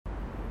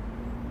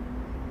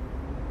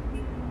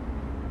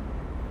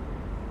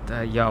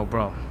Yo,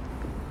 bro.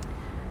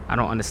 I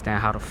don't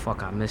understand how the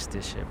fuck I missed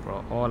this shit,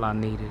 bro. All I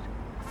needed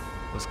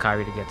was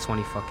Kyrie to get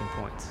 20 fucking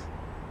points.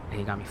 And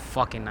he got me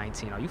fucking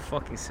 19. Are you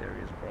fucking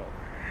serious, bro?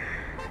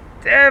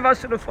 Damn, I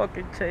should have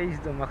fucking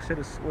changed him. I should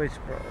have switched,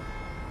 bro.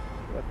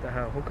 What the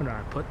hell? Who could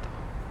I put, though?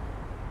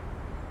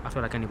 I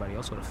feel like anybody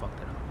else would have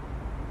fucked it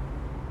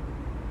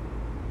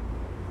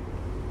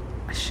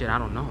up. Shit, I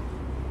don't know.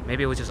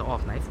 Maybe it was just an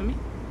off night for me?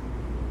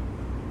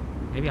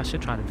 Maybe I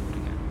should try to do it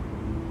again.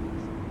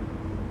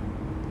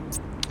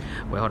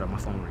 Wait, hold up, my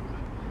phone ring.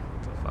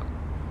 What the fuck?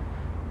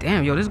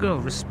 Damn, yo, this girl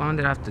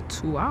responded after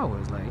 2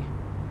 hours. Like,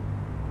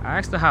 I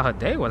asked her how her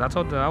day was. I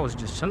told her I was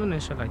just chilling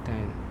and shit like that.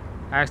 And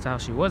I asked her how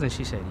she was, and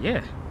she said,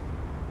 yeah.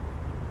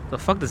 The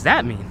fuck does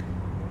that mean?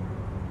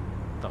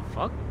 The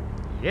fuck?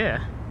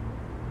 Yeah.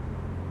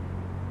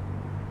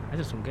 I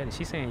just don't get it.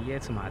 She's saying yeah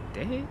to my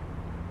day?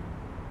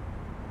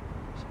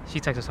 She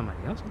texted somebody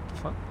else? What the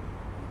fuck?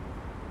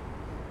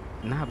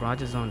 Nah, bro, I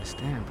just don't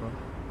understand, bro.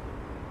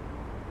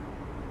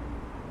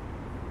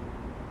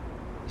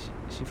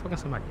 She fucking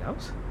somebody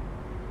else?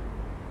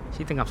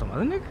 She think I'm some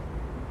other nigga?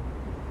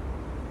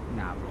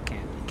 Nah, bro,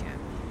 can't be.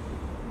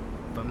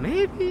 But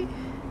maybe?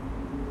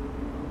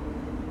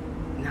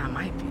 Nah,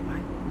 might be.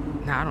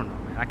 Nah, I don't know,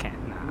 man. I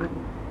can't. Nah.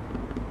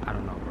 I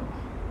don't know, bro.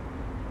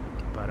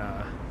 But,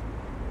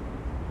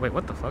 wait,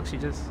 what the fuck? She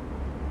just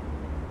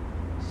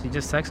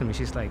texted me.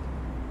 She's like,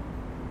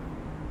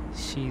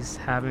 she's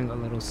having a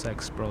little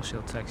sex, bro.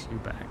 She'll text you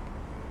back.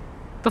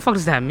 What the fuck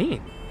does that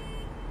mean?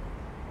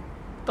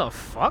 What the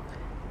fuck?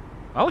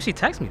 Why would she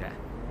text me that?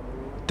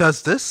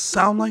 Does this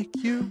sound like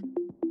you?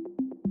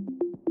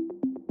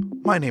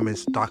 My name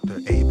is Dr.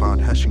 Avon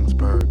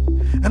Heshingsberg,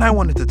 and I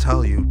wanted to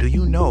tell you, do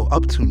you know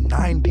up to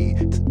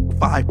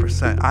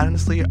 95%,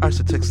 honestly, our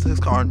statistics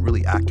aren't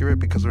really accurate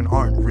because we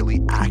aren't really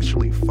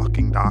actually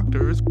fucking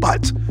doctors,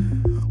 but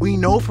we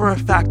know for a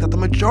fact that the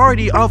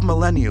majority of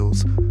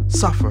millennials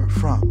suffer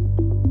from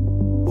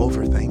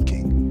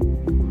overthinking.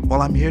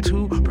 Well, I'm here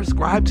to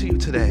prescribe to you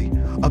today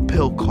a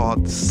pill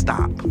called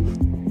Stop.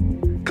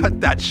 Cut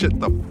that shit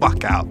the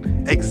fuck out.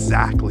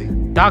 Exactly.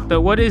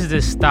 Doctor, what is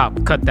this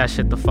Stop? Cut that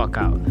shit the fuck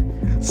out.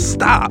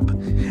 Stop.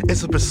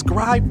 It's a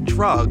prescribed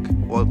drug.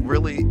 Well,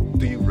 really,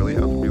 do you really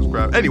have to be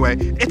prescribed? Anyway,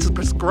 it's a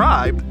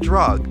prescribed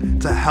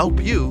drug to help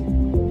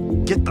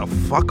you get the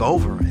fuck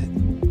over it.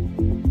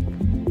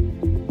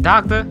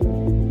 Doctor,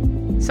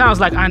 sounds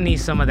like I need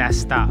some of that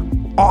Stop.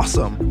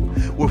 Awesome.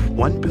 With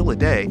one pill a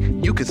day,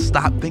 you can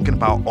stop thinking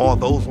about all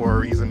those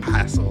worries and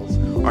hassles.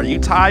 Are you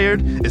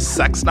tired? Is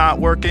sex not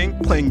working?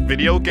 Playing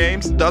video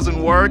games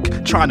doesn't work?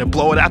 Trying to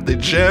blow it at the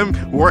gym?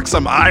 Work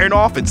some iron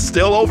off and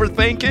still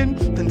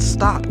overthinking? Then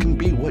Stop can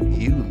be what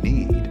you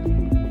need.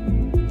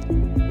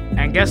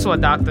 And guess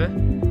what, doctor?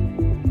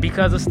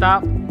 Because of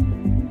Stop,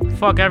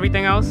 fuck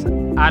everything else,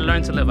 I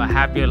learned to live a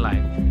happier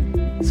life.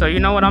 So you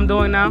know what I'm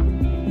doing now?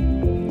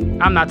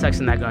 I'm not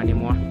texting that girl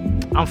anymore.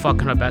 I'm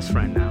fucking her best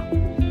friend now.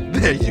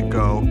 There you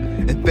go.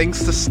 And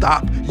thanks to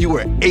Stop, you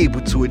were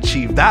able to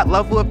achieve that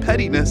level of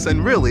pettiness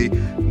and really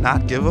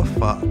not give a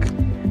fuck.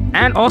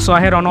 And also, I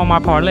hit on all my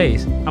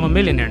parlays. I'm a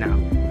millionaire now.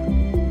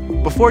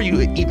 Before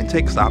you even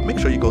take Stop, make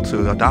sure you go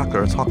to a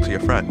doctor or talk to your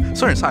friend.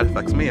 Certain side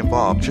effects may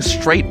involve just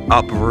straight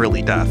up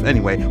really death.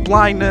 Anyway,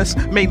 blindness,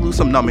 may lose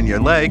some numb in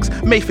your legs,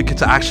 may forget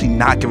to actually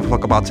not give a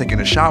fuck about taking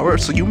a shower,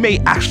 so you may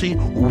actually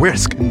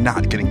risk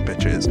not getting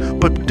bitches.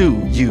 But do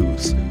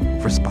use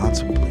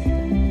responsibly.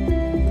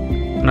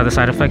 Another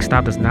side effect,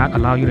 Stop does not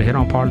allow you to hit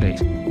on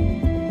parlays.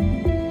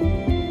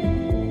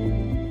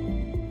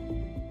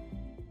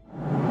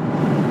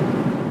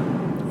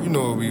 You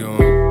know what we on.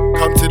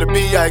 Come to the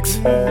BX,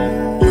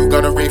 you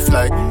got a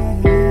reflect.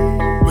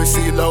 We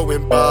see Low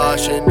and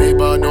Bosh and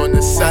Neighbon on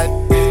the set.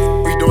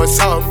 We doing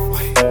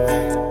something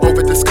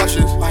over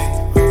discussions.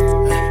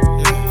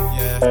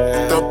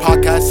 The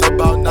podcast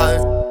about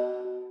nothing.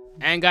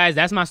 And guys,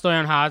 that's my story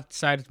on how I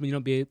decided to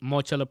be a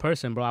more chiller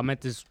person, bro. I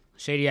met this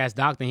shady ass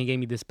doctor and he gave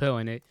me this pill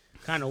and it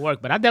kind of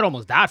worked, but I did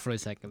almost died for a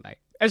second. Like,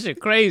 that shit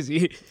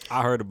crazy.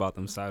 I heard about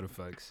them side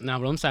effects. Nah,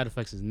 bro, them side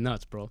effects is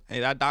nuts, bro. Hey,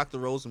 that Dr.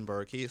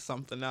 Rosenberg, he is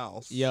something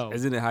else. Yo.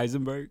 Isn't it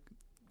Heisenberg?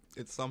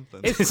 It's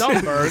something. It's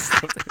Sunberg.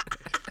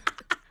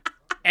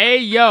 Hey,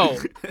 yo,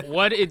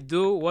 what it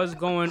do? What's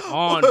going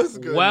on? What's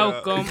good,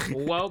 welcome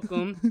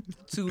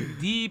to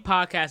the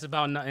podcast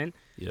about nothing.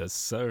 Yes,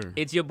 sir.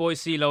 It's your boy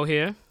CeeLo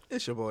here.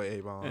 It's your boy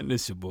Avon. And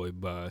it's your boy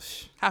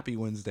Bosh. Happy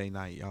Wednesday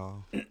night,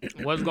 y'all.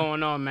 What's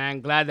going on,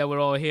 man? Glad that we're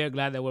all here.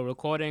 Glad that we're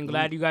recording.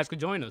 Glad you guys could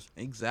join us.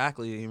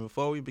 Exactly. And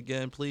before we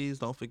begin, please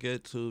don't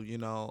forget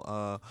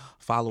to,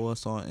 follow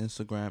us on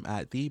Instagram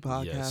at the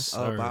podcast Yes,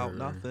 about sir.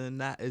 nothing.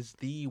 That is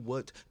the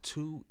what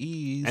two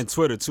E's. And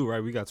Twitter too,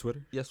 right? We got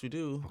Twitter? Yes, we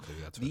do. Okay,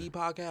 we got Twitter. The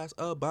podcast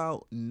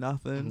about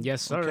nothing.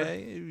 Yes, sir.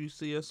 Okay. If you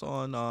see us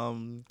on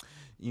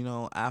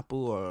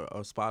Apple or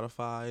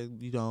Spotify,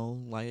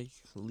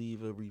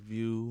 leave a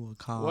review, a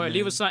comment. Or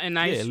leave us something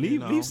nice. Yeah,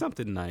 leave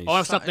something nice.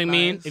 Or if something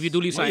mean. nice. If you do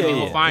leave something Yeah, mean,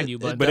 yeah. we'll find you.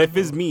 But if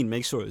it's mean,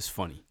 make sure it's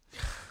funny.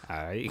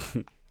 All right.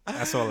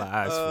 That's all I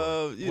ask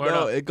for. You Word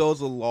know, up. it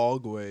goes a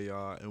long way,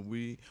 y'all, and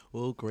we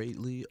will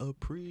greatly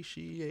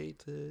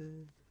appreciate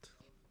it.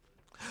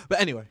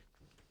 But anyway,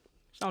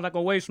 Sounds like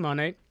a waste, man,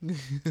 eh?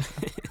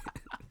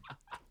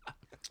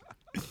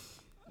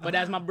 But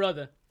that's my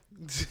brother.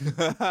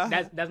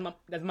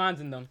 That's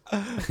mine's in them.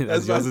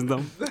 That's yours and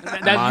them.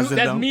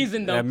 That's me's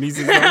in That them. me's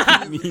in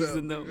them. Me's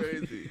in them.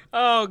 crazy.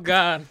 Oh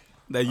God.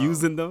 That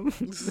using them.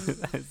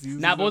 That's using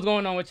Now, them. what's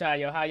going on with y'all,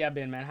 yo? How y'all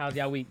been, man? How's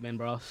y'all week been,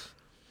 bro?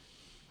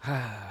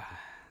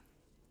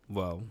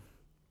 Well,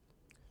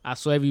 I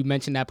swear if you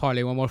mention that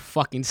parlay one more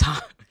fucking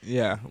time.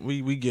 Yeah,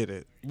 we get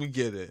it. We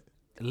get it.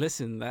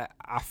 listen, that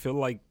I feel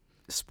like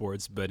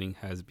sports betting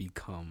has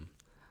become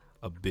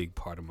a big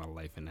part of my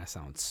life, and that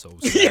sounds so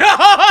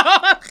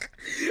sad.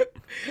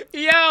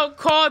 Yo,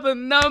 call the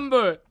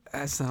number.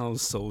 That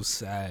sounds so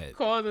sad.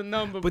 Call the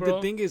number, But bro.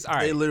 the thing is, all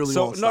right, They literally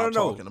so, won't stop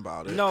talking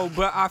about it. No,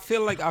 but I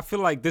feel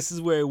like this is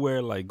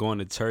where like going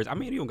to church. I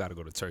mean, you don't gotta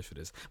go to church for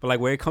this, but like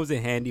where it comes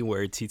in handy,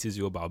 where it teaches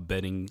you about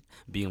betting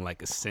being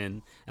like a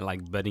sin and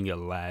like betting your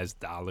last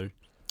dollar.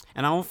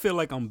 And I don't feel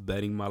like I'm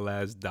betting my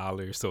last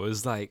dollar, so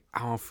it's like I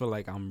don't feel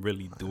like I'm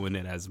really doing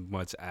it as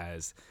much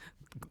as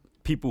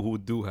people who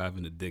do have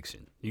an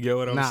addiction. You get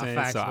what I'm saying?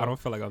 facts, So I bro. don't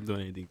feel like I'm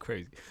doing anything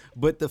crazy.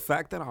 But the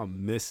fact that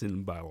I'm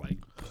missing by like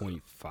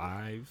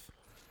 0.5,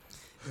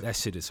 that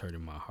shit is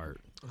hurting my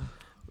heart.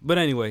 But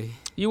anyway,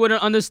 You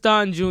wouldn't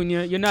understand,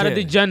 Junior. You're not a Yeah.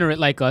 degenerate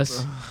like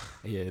us.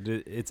 yeah,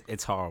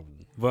 it's horrible.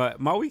 But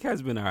my week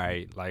has been all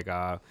right. Like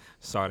I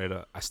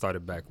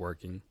started back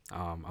working.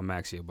 I'm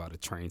actually about to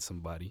train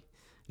somebody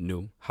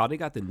new. How they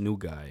got the new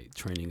guy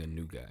training a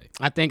new guy?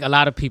 I think a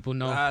lot of people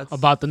know That's-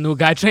 about the new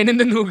guy training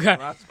the new guy.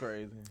 That's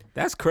crazy.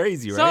 That's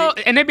crazy, So,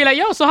 right? and they be like,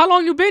 yo, so how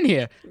long you been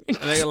here? And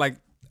they like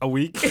a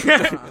week.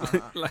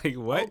 Like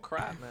what? Oh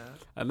crap,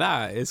 man.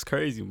 Nah, it's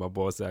crazy. My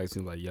boss asked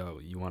me like, "Yo,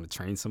 you want to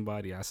train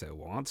somebody?" I said,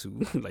 "Want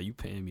to?" Like, you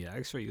paying me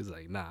extra? He was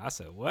like, "Nah." I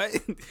said, "What?"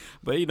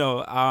 But you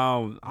know,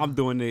 I'm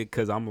doing it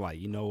because I'm like,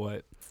 you know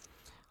what?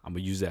 I'm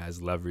gonna use it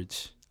as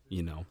leverage.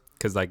 You know,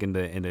 because like in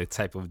the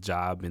type of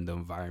job in the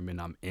environment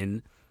I'm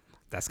in,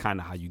 that's kind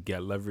of how you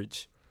get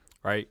leverage,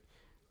 right?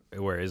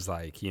 Where it's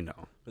like, you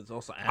know, It's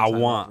also I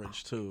want-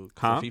 anti-leverage too.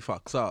 'Cause Huh? if he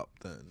fucks up,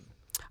 then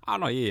I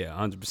don't know, yeah,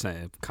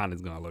 100%. Kind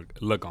of gonna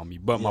look on me,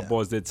 but my Yeah.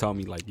 boss did tell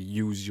me like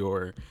use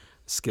your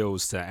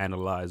skills to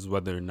analyze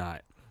whether or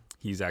not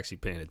he's actually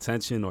paying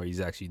attention or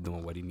he's actually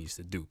doing what he needs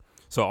to do.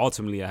 So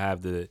ultimately, I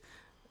have the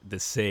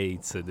say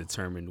to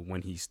determine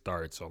when he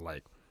starts or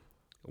like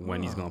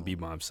when he's gonna be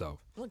by himself.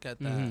 look at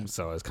that.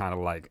 So it's kind of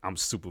like I'm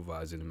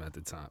supervising him at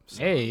the time.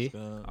 So, Hey.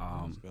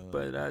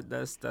 but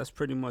that's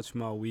pretty much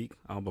my week.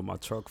 But my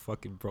truck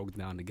fucking broke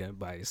down again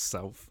by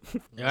itself. Yo,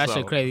 that So-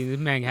 shit crazy. This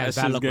man has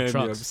that bad shit's luck with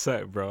getting me trucks.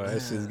 upset, bro.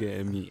 That shit's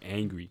getting me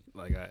angry.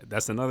 Like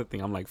that's another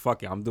thing. I'm like,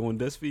 fuck it. I'm doing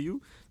this for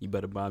you. You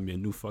better buy me a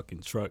new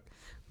fucking truck.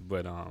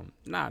 But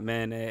nah,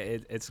 man.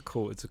 It's a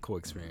cool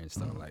experience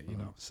though. Like you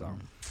know. So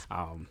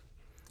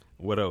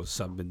what else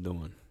I've been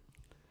doing?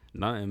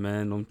 Nothing,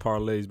 man. Them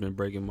parlays been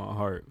breaking my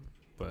heart.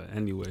 But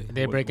anyway,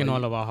 They're breaking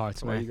all of our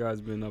hearts, What man. you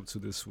guys been up to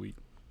this week?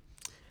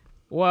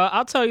 Well,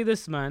 I'll tell you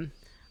this, man.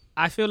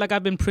 I feel like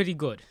I've been pretty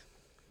good.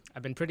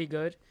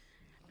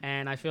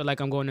 And I feel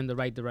like I'm going in the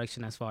right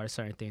direction as far as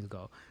certain things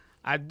go.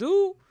 I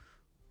do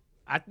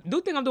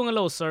think I'm doing a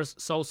little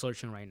soul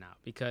searching right now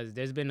because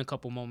there's been a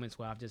couple moments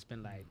where I've just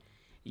been like,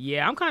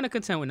 yeah, I'm kind of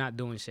content with not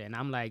doing shit. And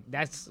I'm like,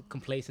 that's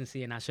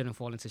complacency and I shouldn't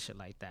fall into shit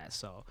like that.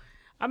 So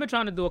I've been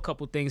trying to do a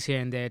couple things here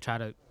and there, try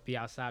to be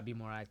outside, be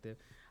more active.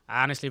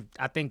 I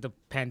think the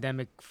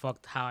pandemic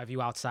fucked how I view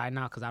outside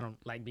now because I don't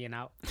like being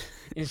out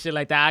and shit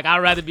like that. Like, I'd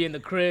rather be in the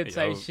crib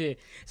type Yo. shit.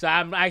 So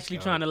I'm actually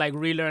trying to like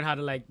relearn how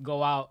to like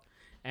go out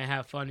and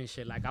have fun and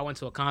shit. Like I went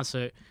to a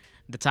concert,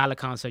 the Tyler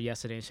concert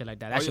yesterday and shit like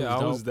that. That shit was I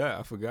dope. was that.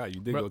 I forgot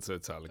you did Bro- go to a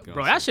Tyler concert.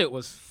 Bro, that shit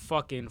was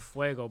fucking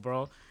fuego,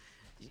 bro.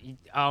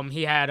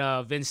 He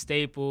had Vince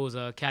Staples,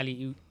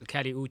 Cali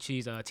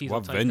Uchis, Tizo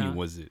What Touchdown. venue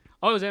was it?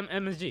 Oh, it was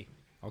MSG.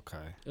 Okay.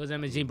 It was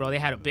MSG, bro. They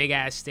had a big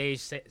ass stage.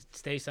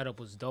 Stage setup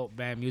was dope,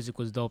 man. Music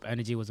was dope.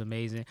 Energy was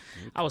amazing.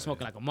 I was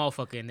smoking like a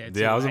motherfucker in there too.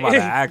 Yeah, I was like- about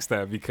to ask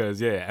that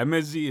because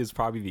MSG is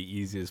probably the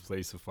easiest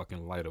place to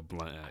fucking light a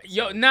blunt at.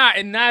 Yo, nah,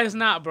 it's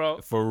not, bro.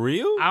 For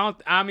real?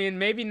 I mean,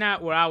 maybe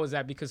not where I was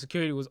at because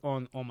security was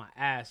on my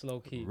ass,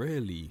 low key.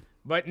 Really?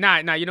 But nah,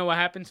 you know what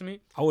happened to me?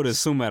 I would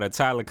assume at a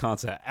Tyler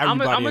concert,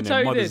 I'm everybody gonna in tell their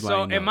you mother's this. So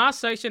lining in up. my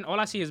section, all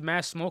I see is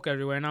mass smoke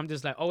everywhere, and I'm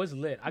just like, oh, it's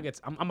lit.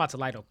 I'm about to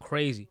light up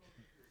crazy.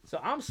 So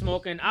I'm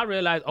smoking. I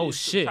realize, oh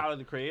shit, Tyler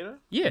the Creator.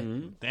 yeah.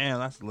 Damn,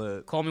 that's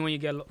lit. Call me when you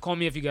get. Call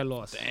me if you get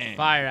lost.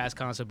 Fire ass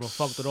concert, bro.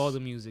 Fucked with all the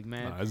music,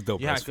 man. Nah, that's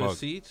dope You as had good fuck.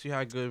 seats. You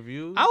had good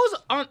views. I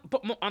was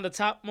on the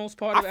top most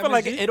part of I feel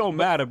like MSG. it don't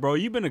matter, bro.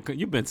 You've been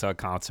to a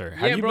concert.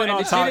 Have Yeah, you bro. been And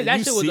on the top? shit, that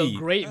you shit was see. a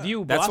great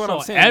view, bro. That's I what saw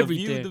I'm saying.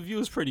 everything. The view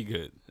is pretty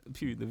good.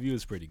 The view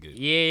is pretty good.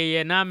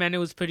 Yeah. Nah, man, it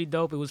was pretty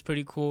dope. It was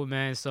pretty cool,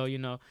 man. So, you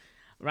know,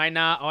 right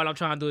now, all I'm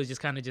trying to do is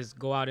just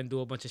go out and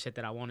do a bunch of shit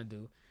that I want to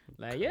do.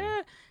 Like,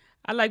 yeah,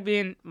 I like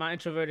being my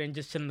introvert and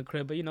just chilling in the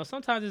crib. But, you know,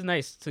 sometimes it's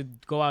nice to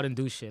go out and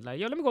do shit. Like,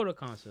 yo, let me go to a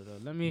concert, or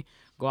let me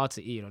go out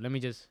to eat, or let me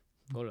just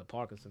go to the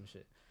park or some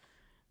shit.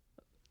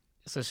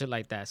 So shit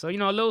like that. So, you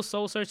know, a little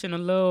soul searching, a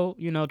little,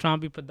 you know, trying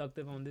to be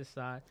productive on this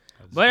side.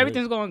 That's But good.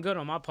 everything's going good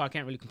on my part. I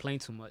can't really complain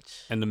too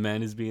much. And the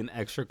man is being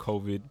extra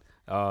COVID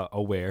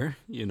aware.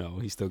 You know,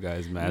 he still got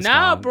his mask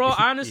Nah, on. bro.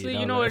 Honestly,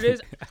 you know what it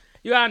is?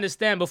 You gotta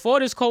understand. Before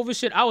this COVID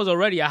shit, I was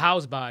already a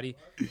house body,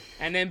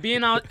 and then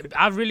being out,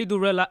 I really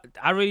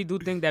do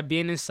think that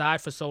being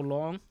inside for so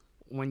long,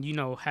 when you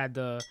know had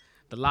the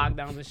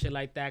lockdowns and shit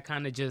like that,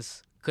 kind of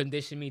just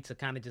conditioned me to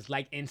kind of just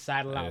like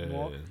inside a lot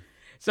more.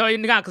 So you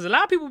know, because a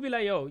lot of people be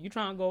like, "Yo, you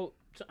trying to go?"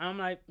 I'm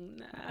like,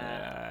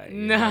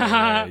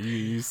 nah.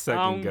 You second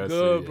I'm guessing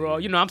good, it. bro.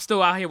 You know, I'm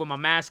still out here with my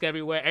mask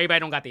everywhere. Everybody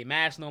don't got their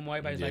mask no more.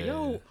 Everybody's like, Yeah.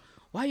 "Yo,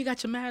 why you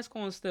got your mask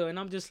on still?" And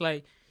I'm just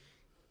like,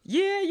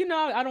 yeah, you know,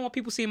 I don't want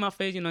people seeing my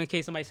face, you know, in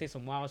case somebody say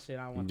some wild shit.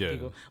 I don't want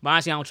people. But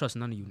honestly, I don't trust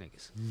none of you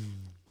niggas.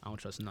 I don't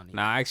trust none of you.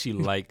 Nah, I actually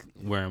like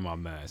wearing my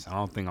mask. I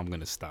don't think I'm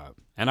gonna stop.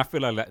 And I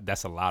feel like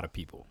that's a lot of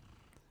people.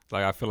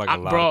 Like I feel like a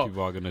lot of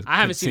people are gonna. I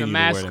haven't seen a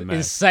mask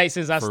in sight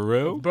since For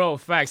real? Bro,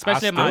 fact.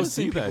 Especially in my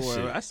see that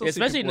shit.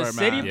 especially in the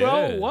city, masks.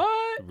 bro. Yeah.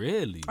 What?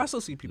 Really? I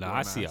still see people. Nah, wear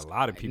I see a masks.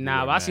 lot of people. Nah,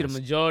 wear but I see the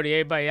masks. majority.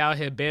 Everybody out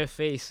here bare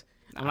face.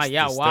 I'm like,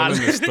 y'all Still wild.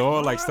 in the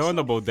store, like still in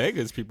the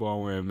bodegas, people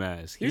aren't wearing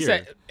masks. You Here.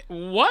 said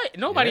what?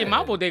 Nobody in my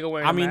Yeah. bodega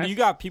wearing. I mean, masks. you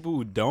got people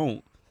who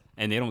don't,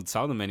 and they don't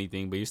tell them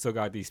anything, but you still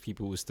got these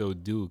people who still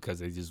do because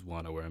they just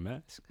want to wear a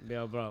mask.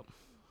 Yeah, bro.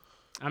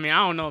 I mean,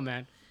 I don't know,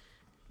 man.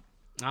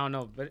 I don't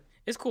know, but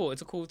it's cool.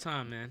 It's a cool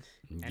time, man.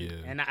 And, Yeah.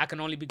 And I can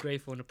only be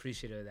grateful and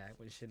appreciative of that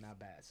when shit not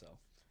bad. So,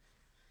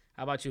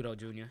 how about you though,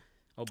 Junior?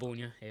 Or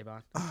Bunya,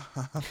 Avon?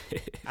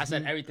 I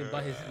said everything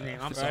but his name.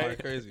 I'm sorry. Right?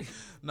 Crazy.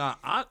 Nah,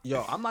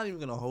 I'm not even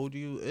gonna hold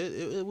you.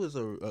 It was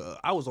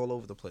I was all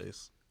over the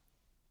place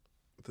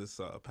this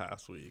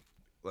past week,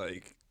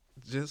 like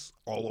just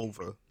all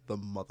over the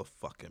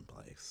motherfucking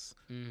place.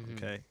 Mhm.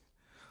 Okay.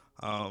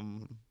 I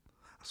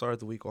started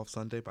the week off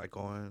Sunday by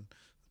going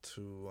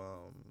to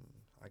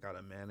I got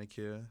a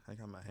manicure. I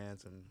got my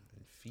hands and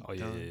feet Oh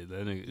yeah,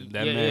 done. yeah.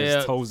 That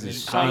man's toes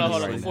is shiny Hold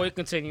on. right Before now. you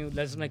continue,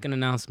 let's make an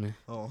announcement.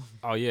 Oh,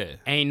 Oh yeah.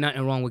 Ain't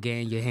nothing wrong with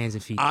getting your hands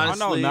and feet done.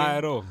 Honestly, Oh no, not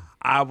at all.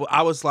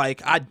 I was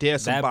like, I dare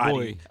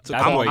somebody to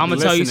that come. boy I'ma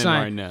tell you glistening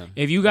something. right now.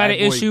 If you got That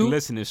an boy issue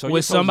glistening. Show your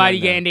with toes somebody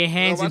right getting now. their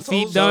hands my and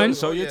feet toes done, are-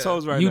 Show your Yeah.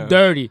 toes right you now.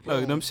 dirty.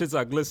 Look, them shits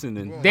are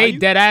glistening. They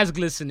dead ass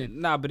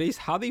glistening. Nah, but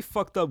how they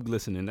fucked up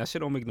glistening? That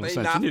shit don't make no They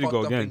sense. not You need to fucked go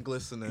up again. and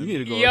glistening. You need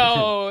to go again.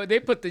 Yo, they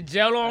put the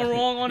gel on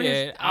wrong on Yeah,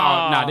 it.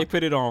 nah, they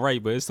put it on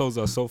right, but his toes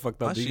are so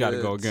fucked up. My You gotta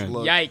go shits again.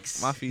 look-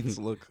 Yikes. My feet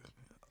look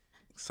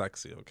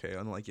sexy, okay?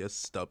 Unlike your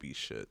stubby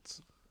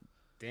shits.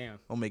 Damn.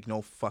 Don't make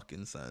no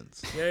fucking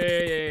sense.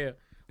 Yeah.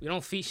 We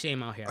don't feet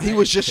shame out here. He right?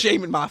 was just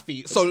shaming my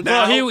feet. So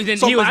now he was-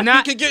 so he was my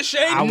not- feet can get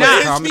shamed. I but was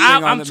his commenting feet-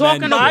 on I'm the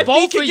talking to man. my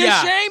both feet can of get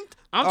y'all. shamed.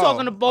 I'm Oh,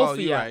 talking to both oh, of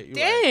you y'all. right, you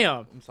right.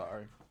 Damn. I'm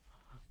sorry.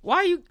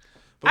 Why you?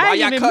 But why I y'all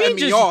didn't even cutting mean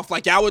me just- off?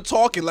 Like y'all were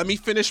talking. Let me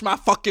finish my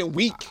fucking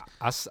week.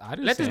 I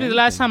didn't Let say this be the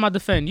last anything. time I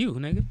defend you,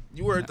 nigga.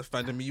 You weren't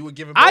defending me. You were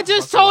giving. I both of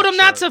just us a told him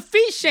not lecture. to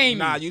feet shame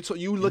me. Nah,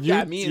 you looked You-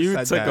 at me and you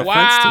said took that. offense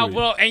Wow, to it.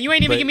 bro, and you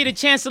ain't even But- give me the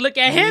chance to look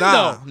at him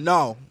Nah, though.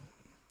 no.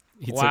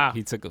 Wow.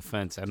 He took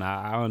offense, and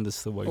I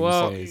understood what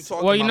Well, you You said.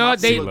 talking Well, you about know my what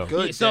they feet look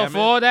good, so damn for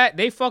it. all that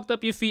they fucked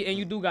up your feet and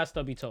you do got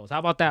stubby toes. How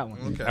about that one?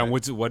 Okay. And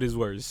what is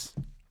worse?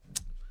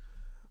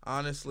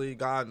 Honestly,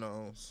 God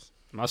knows.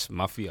 My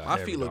feet are My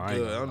hairy, feet though. look I ain't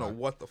good. gonna I don't know lie.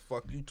 what the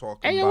fuck you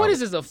talking Hey, about. yo, what is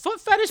this? A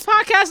foot fetish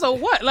podcast or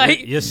what?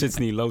 Like, Your shits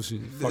need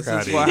lotion. Fuck This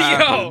out is of what here. Yo.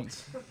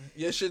 happens.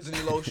 Your shit's in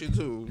your lotion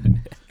too.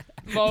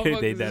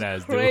 motherfuckers They is dead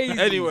ass do. crazy.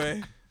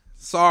 Anyway,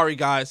 sorry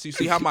guys. You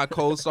see how my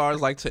co-stars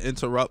like to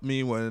interrupt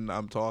me when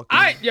I'm talking?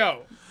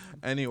 Yo,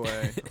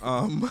 Anyway,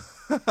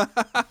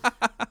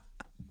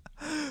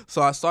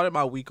 so I started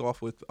my week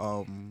off with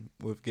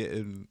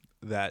getting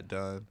that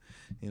done.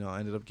 You know, I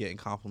ended up getting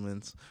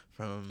compliments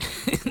from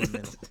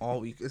women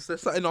all week. Is there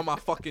something on my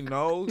fucking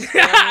nose?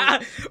 why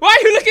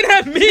are you looking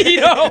at me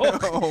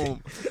though?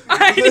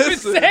 I ain't even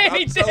Listen, say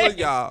I'm telling anything.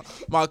 y'all,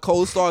 my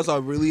co-stars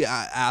are really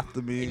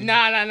after me.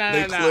 Nah.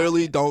 They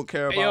clearly don't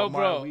care about Yo, my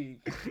bro.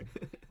 week.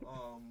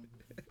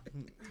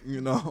 You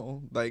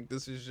know, like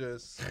this is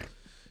just,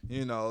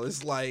 you know,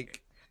 it's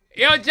like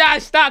Yo,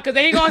 Josh, stop, cause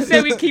they ain't gonna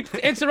say we keep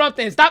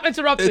interrupting. Stop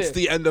interrupting. it's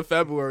the end of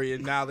February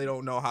and now they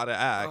don't know how to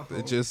act.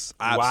 It's just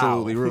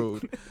absolutely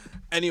rude.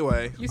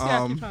 Anyway, you see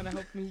how you trying to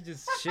help me,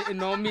 just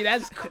shitting on me?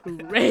 That's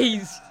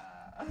crazy.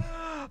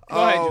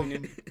 Go ahead,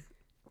 Junior.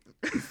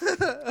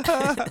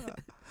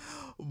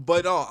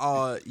 But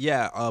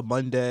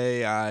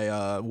Monday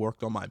I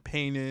worked on my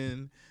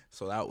painting,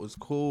 so that was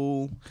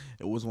cool.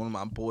 It was one of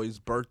my boys'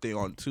 birthday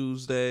on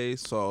Tuesday,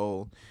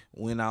 so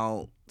went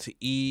out to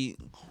eat.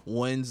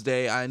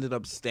 Wednesday I ended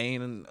up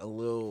staying a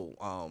little.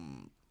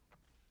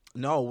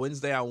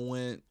 Wednesday I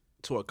went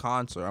to a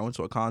concert. I went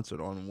to a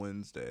concert on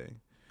Wednesday.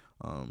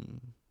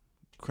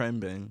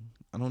 Krengbing.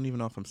 I don't even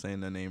know if I'm saying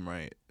their name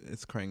right.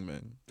 It's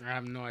Krengbing. I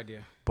have no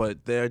idea.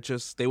 But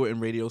they were in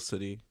Radio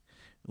City.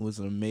 It was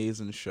an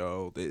amazing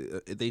show.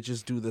 They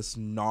just do this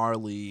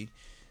gnarly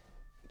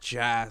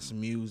jazz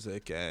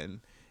music,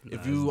 and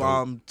if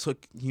you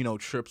took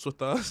trips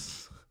with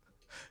us,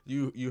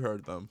 you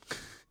heard them.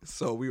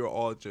 So we were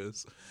all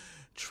just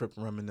trip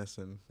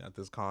reminiscing at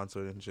this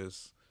concert and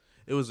just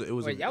it was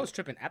Wait, y'all was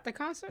tripping at the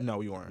concert? no,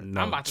 we weren't.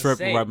 No, I'm about to trip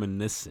say.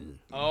 reminiscing.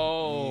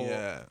 Oh.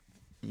 Yeah.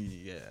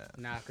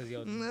 Nah, cause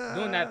yo, Nah,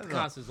 doing that at the no.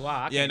 concert's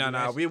wild. I Yeah, can't do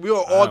no. that We shit. were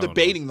all don't know.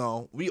 debating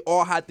though. We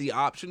all had the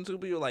option to.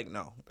 We were like,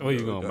 no. Oh, you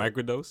We were going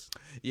good. microdose?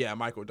 Yeah,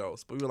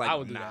 microdose. But we were I like,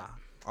 would do nah. that.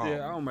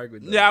 Yeah, I don't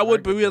microdose. Yeah, I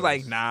would, but we were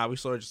like, nah. We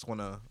sort of just want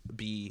to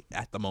be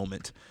at the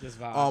moment. Just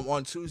vibe.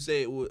 On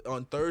Tuesday,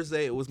 on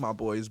Thursday, it was my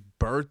boy's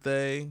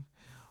birthday.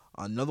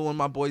 Another one of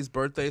my boy's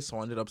birthday, so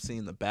I ended up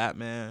seeing the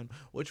Batman,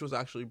 which was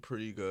actually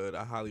pretty good.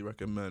 I highly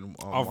recommend.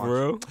 Oh, for watching.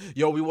 real?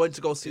 Yo, we went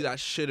to go see that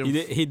shit.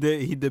 He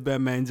did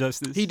Batman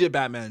justice. He did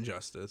Batman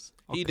justice.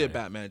 He did Okay.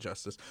 Batman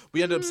justice.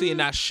 We ended up seeing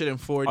that shit in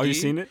 4D. Oh, you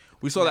seen it?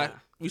 We saw Nah. that.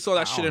 We saw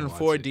that I shit in wanna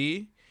watch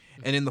 4D.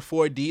 And in the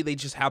 4D, they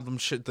just have them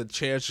shit. The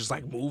chairs just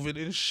like moving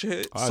and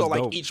shit. Oh, so that's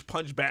like dope. each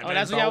punch Batman.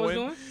 that's what y'all was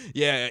throwing- doing?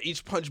 Yeah,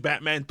 each punch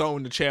Batman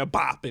throwing the chair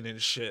bopping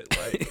and shit.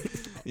 Like,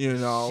 you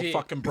know, Shit.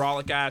 fucking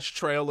brolic ass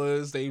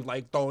trailers. They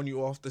like throwing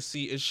you off the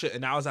seat and shit.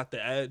 And I was at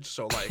the edge,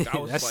 so like I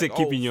was That like, shit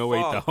keeping oh, you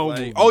awake the fuck. whole Like,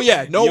 movie. oh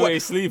yeah, no You way.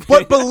 ain't sleeping.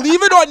 But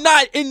believe it or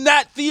not, in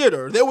that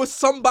theater, there was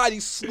somebody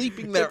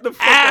sleeping their Get the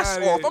fuck ass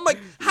outta off. here. I'm like,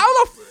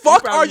 how the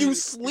fuck are probably- you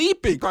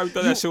sleeping? Probably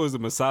thought You- that shit was a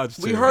massage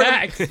chair. we heard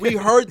Facts. we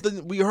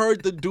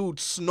heard the dude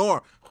snore.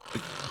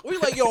 We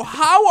like, yo,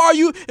 how are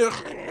you? It's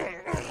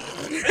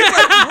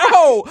like,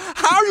 bro,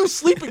 how are you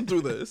sleeping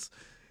through this?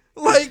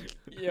 Like,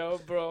 Yo,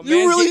 bro. you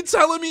man's really get-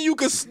 telling me you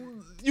could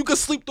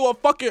sleep through a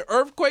fucking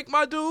earthquake,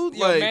 my dude?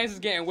 Yo, Like, man's is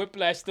getting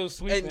whiplash still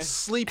sleeping. and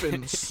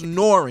sleeping,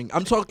 snoring.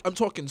 I'm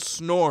talking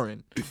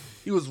snoring.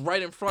 He was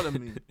right in front of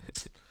me.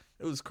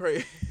 It was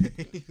crazy.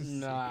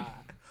 Nah.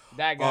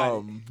 That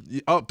guy.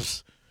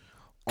 Ups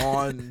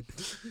on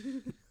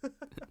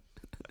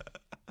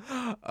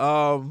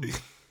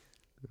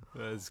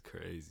That's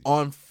crazy.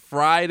 on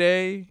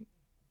Friday,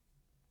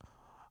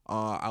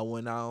 I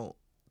went out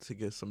to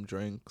get some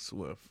drinks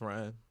with a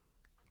friend.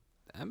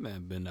 That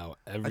man been out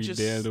every just-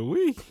 day of the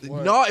week.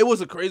 Word. No, it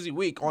was a crazy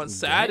week. On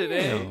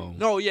Saturday,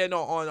 Damn.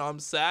 on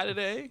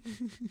Saturday,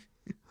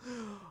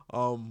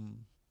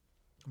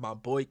 my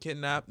boy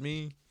kidnapped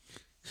me,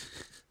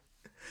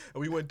 and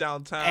we went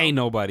downtown. Ain't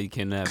nobody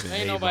kidnapping.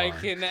 Ain't Avon. nobody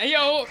kidnapping.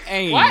 Yo,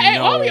 Ain't why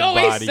we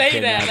always nobody say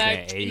that?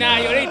 Like, kidnapping nah,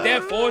 yo, they Avon.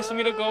 dead forcing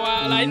me to go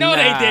out. Like, no,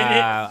 they didn't.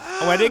 Nah.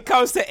 When it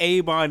comes to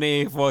Avon, they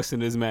ain't forcing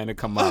this man to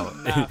come out.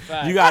 Nah,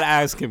 facts. You gotta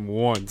ask him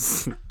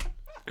once.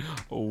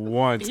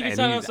 Once, He be and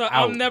telling he's us,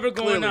 out. I'm never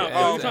going Clearly, out.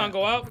 yeah. Oh, you trying to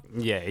go out?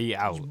 Yeah, he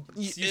out.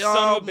 You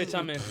son of a bitch,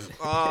 I'm in.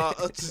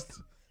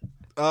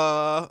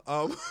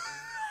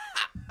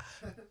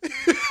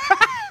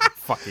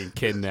 Fucking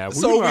kidnapped.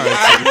 So We we,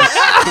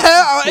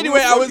 are- anyway,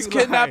 I fuck was you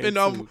kidnapped, and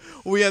lying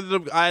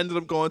to? I ended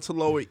up going to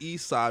Lower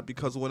East Side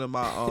because one of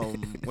my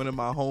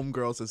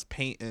homegirls is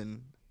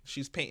painting.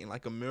 She's painting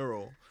like a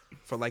mural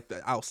for like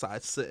the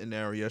outside sitting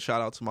area.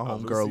 Shout out to my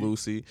homegirl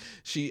Lucy.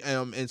 She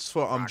it's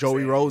for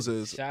Joey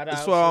Roses. Shout It's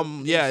out for to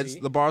yeah, it's Lucy.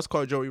 the bar's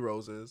called Joey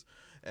Roses.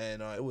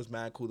 And it was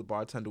mad cool. The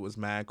bartender was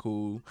mad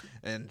cool,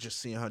 and just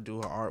seeing her do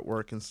her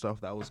artwork and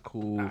stuff, that was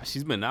cool. Nah,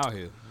 she's been out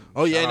here.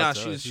 Oh yeah, Shout nah, out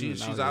to her.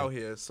 she's been out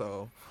here.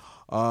 So,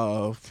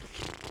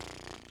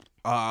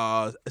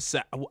 I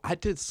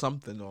did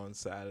something on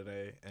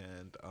Saturday,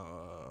 and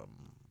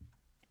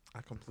I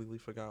completely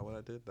forgot what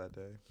I did that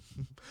day.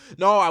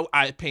 No,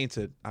 I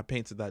painted. I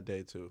painted that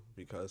day too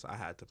because I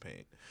had to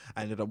paint.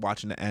 I ended up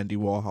watching the Andy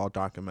Warhol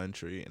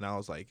documentary, and I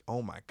was like,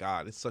 "Oh my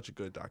god, it's such a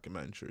good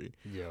documentary."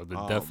 Yo, the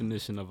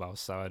definition of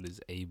outside is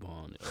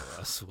Avon. Yo,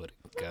 I swear to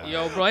God.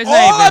 Yo, bro, it's All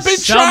not even I've been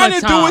trying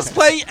to do summertime. is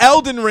play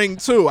Elden Ring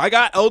too. I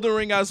got Elden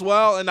Ring as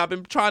well, and I've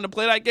been trying to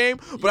play that game,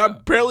 but I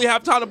barely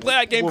have time to play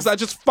that game because I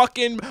just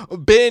fucking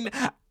been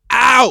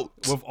out.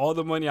 With all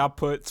the money I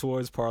put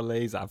towards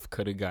parlays, I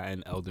could have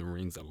gotten Elden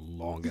Rings a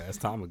long ass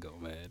time ago,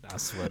 man. I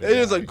swear to It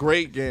is God. a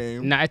great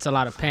game. Nah, it's a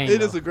lot of pain.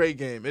 It is though. a great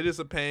game. It is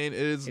a pain. It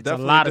is It's a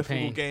definitely lot a of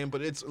difficult pain. game,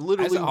 but it's It's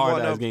literally a hard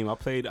one ass of game.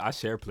 I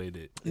share played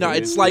it. no. It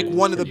It's is- like it is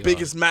one of the pretty hard.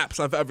 biggest maps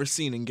I've ever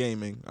seen in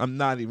gaming. I'm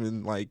not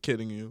even like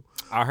kidding you.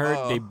 I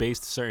heard they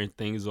based certain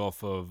things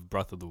off of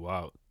Breath of the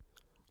Wild,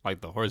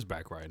 like the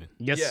horseback riding.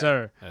 Yes, Yeah.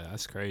 sir. Yeah,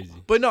 that's crazy.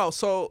 But no,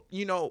 so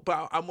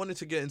but I wanted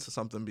to get into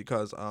something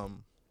because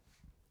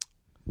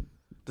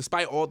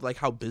despite all like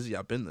how busy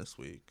I've been this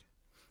week,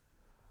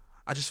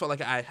 I just felt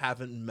like I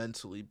haven't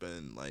mentally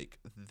been like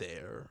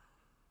there.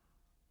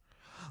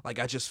 Like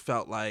I just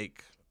felt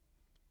like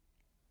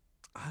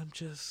I'm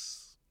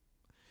just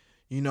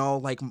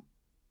like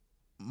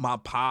my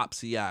pops,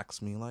 he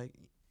asked me like,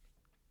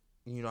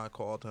 I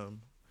called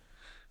him.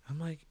 I'm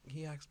like,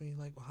 he asked me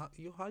like,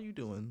 how you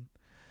doing?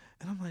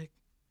 And I'm like,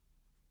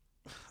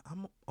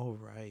 I'm all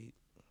right.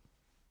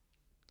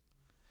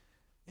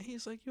 And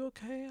he's like, you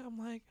okay? I'm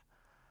like,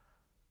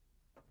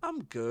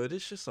 I'm good.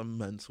 It's just a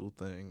mental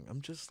thing.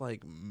 I'm just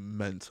like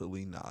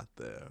mentally not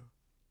there.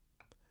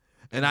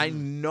 And I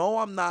know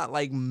I'm not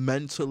like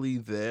mentally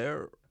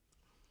there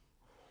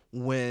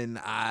when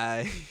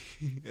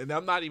and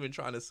I'm not even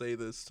trying to say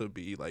this to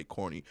be like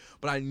corny,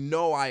 but I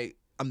know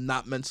I'm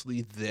not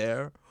mentally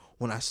there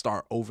when I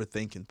start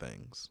overthinking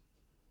things.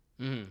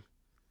 Mm.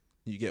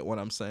 You get what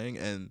I'm saying?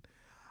 And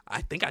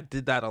I think I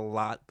did that a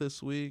lot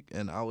this week,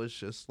 and I was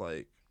just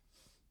like,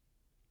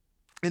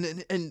 and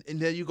then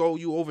you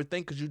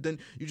overthink because you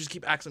just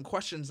keep asking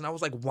questions, and I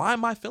was like, why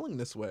am I feeling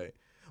this way?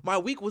 My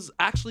week was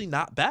actually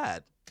not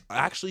bad. I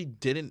actually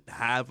didn't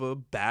have a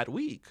bad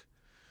week.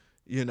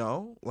 You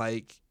know,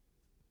 like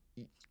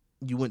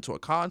you went to a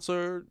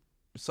concert,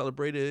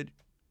 celebrated,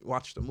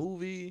 watched a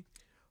movie.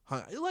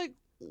 Like,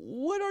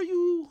 what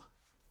you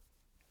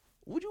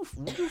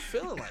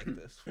feeling like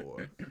this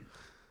for?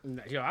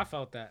 Yo, I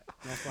felt that.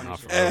 No funny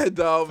shit. And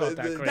Felt that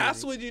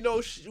that's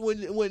crazy.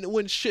 when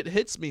when shit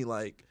hits me,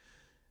 like,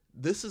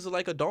 this is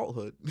like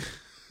adulthood.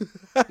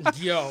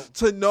 Yo,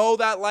 To know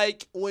that,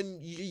 like, when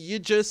you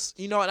just,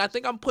 and I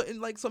think I'm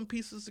putting like some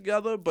pieces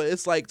together, but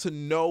it's like to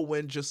know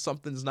when just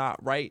something's not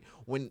right,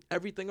 when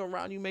everything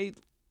around you made,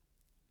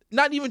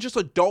 not even just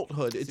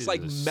adulthood, it's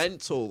like Jesus.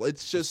 mental,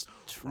 it's just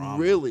Trauma.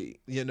 really,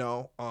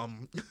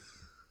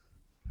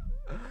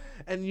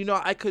 and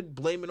I could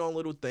blame it on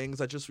little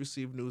things. I just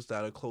received news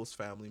that a close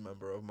family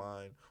member of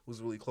mine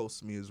who's really close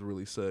to me is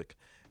really sick,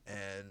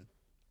 and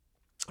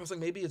I was like,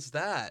 maybe it's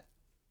that.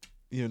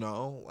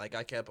 Like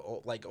I kept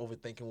like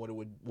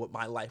overthinking what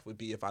my life would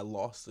be if I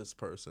lost this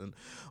person,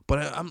 but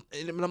I'm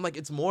like,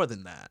 it's more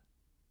than that.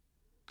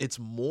 It's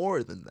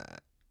more than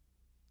that.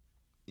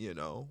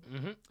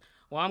 Mm-hmm.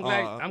 Well,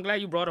 I'm glad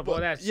you brought up all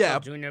that yeah.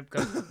 stuff, Junior,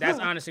 because that's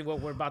honestly what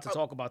we're about to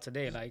talk about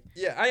today. Like,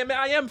 Yeah, I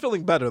am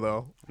feeling better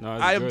though. No,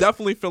 it's I am good.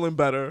 definitely feeling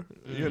better.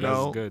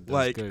 That's good, that's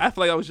like good. I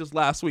feel like I was just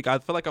last week. I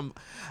feel like I'm,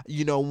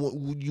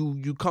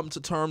 you come to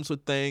terms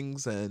with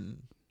things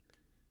and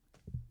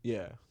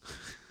yeah.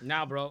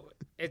 nah, bro,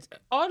 it's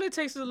all it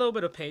takes is a little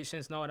bit of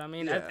patience. Know what I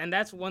mean? Yeah. And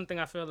that's one thing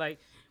I feel like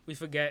we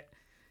forget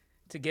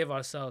to give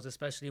ourselves,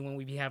 especially when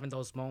we be having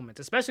those moments,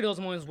 especially those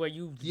moments where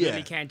you Yeah.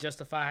 really can't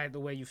justify the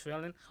way you're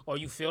feeling, or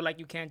you feel like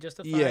you can't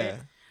justify Yeah.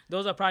 it.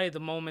 Those are probably the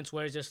moments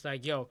where it's just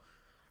like, yo,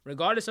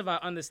 regardless if I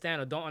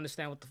understand or don't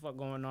understand what the fuck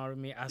going on with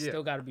me, I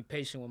still got to be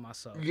patient with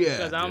myself. Yeah,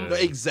 because no,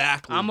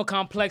 exactly. I'm a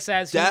complex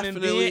ass human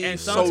Definitely being, and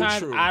so sometimes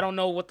true. I don't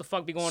know what the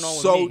fuck be going on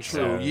so with me.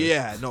 true.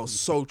 Yeah, no,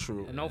 so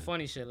true. No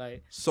funny shit.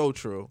 Like, So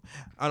true.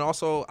 And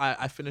also,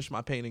 I finished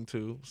my painting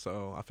too.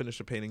 So I finished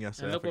the painting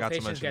yesterday. And I look what forgot to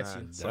patience mention gets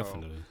that. you. So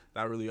Definitely.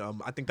 that really,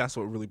 I think that's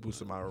what really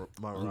boosted my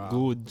morale.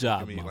 Good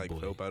job, Making me my like boy.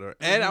 feel better.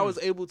 And I was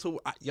able to,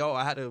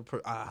 I had a,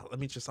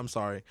 I'm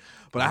sorry,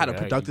 but I had a Yeah,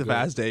 you productive good.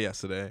 ass day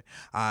yesterday.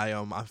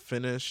 I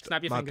finished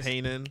Snap your my fingers.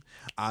 painting.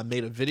 I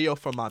made a video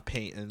for my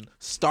painting.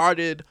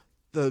 Started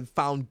the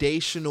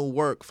foundational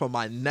work for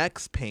my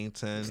next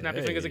painting. snap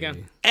your fingers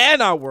again.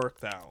 And I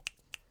worked out.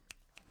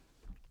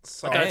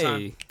 So,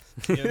 Okay.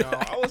 Hey,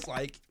 I was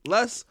like,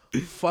 let's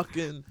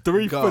fucking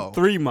 3 go. for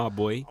 3, my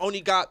boy.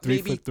 Only got 3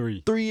 maybe for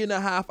 3.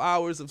 3.5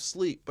 hours of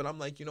sleep, but I'm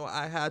like,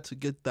 I had to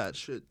get that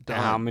shit And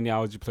how done. many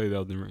hours you play the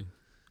Elden Ring?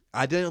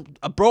 I didn't,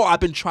 bro. I've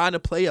been trying to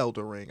play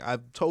Elden Ring.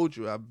 I've told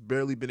you, I've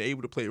barely been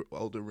able to play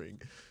Elden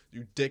Ring.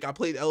 You dick. I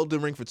played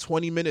Elden Ring for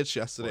 20 minutes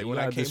yesterday Well, you when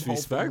I gotta came home from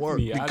disrespect work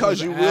me. I because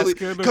just you really,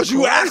 asking the because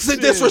you asked it question.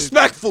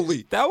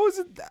 disrespectfully. That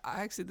wasn't.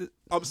 I actually.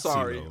 I'm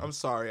sorry. C-level. I'm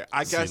sorry.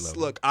 I guess.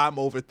 C-level. Look, I'm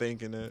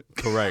overthinking it.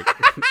 Correct.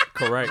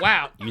 Correct.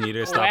 Wow. You need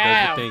to stop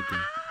Wow.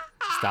 overthinking.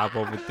 Stop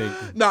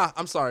overthinking. Nah,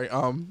 I'm sorry.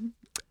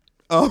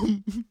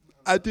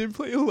 I didn't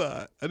play a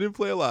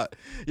lot.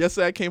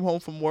 Yesterday I came home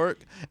from work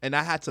and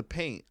I had to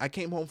paint. I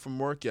came home from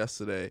work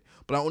yesterday,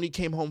 but I only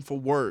came home for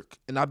work.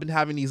 And I've been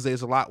having these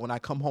days a lot when I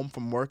come home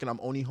from work and I'm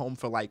only home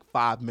for like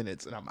 5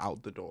 minutes and I'm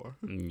out the door.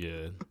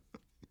 Yeah.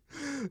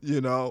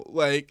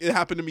 Like it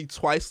happened to me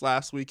twice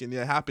last week and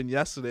it happened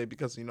yesterday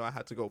because, I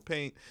had to go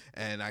paint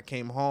and I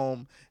came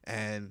home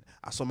and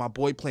I saw my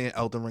boy playing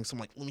Elden Ring. So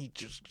I'm like, let me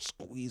just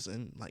squeeze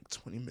in like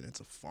 20 minutes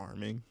of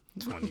farming.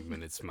 20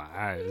 minutes, my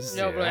eyes.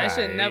 Yo, bro, that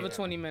shit aight. never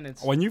 20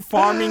 minutes. When you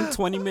farming,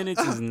 20 minutes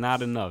is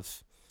not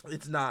enough.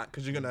 It's not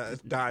because you're going to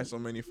die so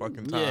many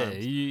fucking Yeah,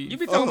 times. You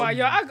be talking about,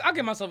 yo, I'll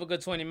give myself a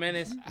good 20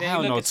 minutes. Then I you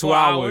don't look know, at 2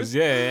 hours.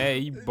 Yeah, hey,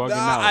 you bugging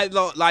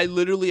out. I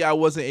literally I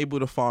wasn't able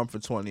to farm for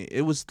 20.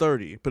 It was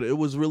 30, but it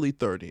was really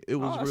 30. It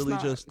was that's really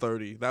not- just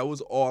 30. That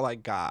was all I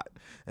got,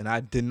 and I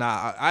did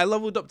not. I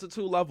leveled up to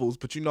 2 levels,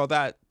 but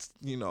that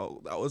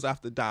was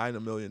after dying a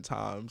million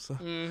times.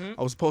 Mm-hmm.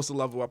 I was supposed to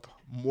level up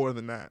more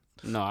than that.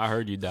 No, I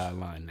heard you die a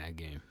lot in that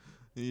game.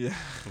 Yeah,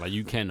 Like,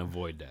 you can't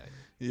avoid that.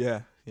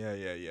 yeah.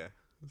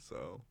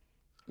 So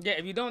Yeah,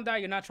 if you don't die,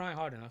 you're not trying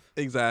hard enough.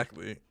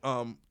 exactly.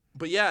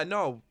 But yeah,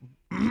 no.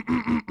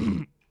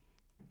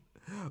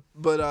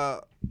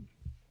 But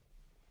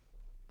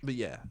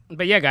yeah.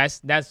 But yeah, guys,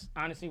 that's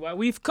honestly why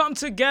we've come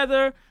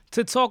together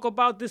to talk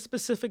about this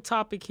specific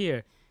topic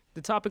here.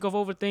 The topic of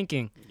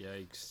overthinking.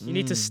 Yikes. You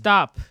need to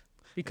stop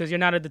because you're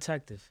not a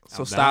detective. So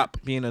I'm stop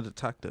being a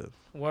detective.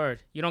 Word.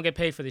 You don't get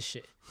paid for this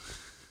shit.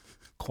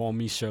 Call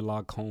me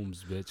Sherlock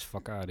Holmes, bitch.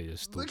 Fuck out of here,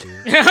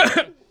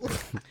 stupid.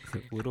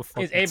 What the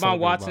fuck Is you Avon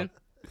talking Watson.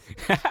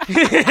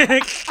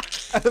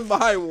 Am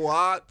I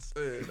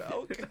Watson?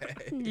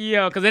 Okay.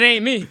 Yo, because it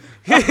ain't me.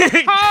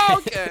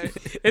 Okay.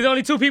 There's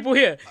only 2 people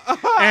here.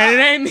 And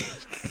it ain't me.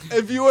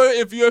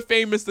 If you're a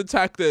famous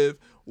detective,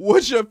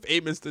 what's your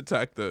famous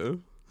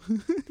detective?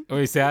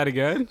 Wait, say that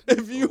again.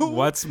 If you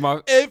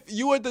if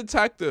you a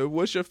detective,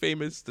 what's your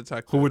famous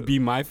detective? Who would be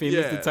my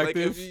famous Like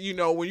detective? if,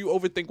 when you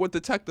overthink, what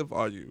detective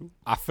are you?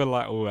 I feel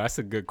like, that's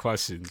a good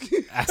question.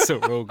 That's a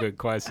real good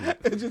question.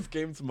 It just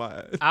came to my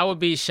head. I would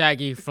be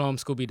Shaggy from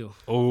Scooby Doo.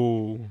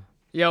 Oh,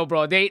 Yo,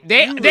 bro, they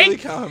really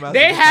count him as a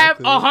they have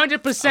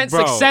detective? 100%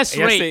 bro, success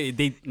yes, rate.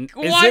 is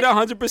What? it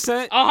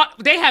 100%?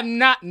 They have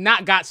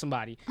not got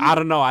somebody. I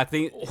don't know. I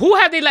think. Who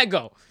have they let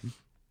go?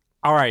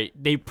 All right,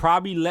 they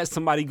probably let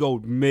somebody go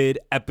mid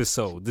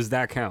episode. Does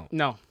that count?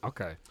 No,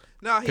 Okay.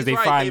 No, he's 'Cause they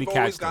right. finally They've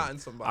always catch them. gotten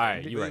somebody. All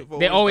right, you're right.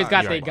 they always got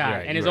gotten their right, guy, you're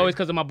right, and it's you're always right.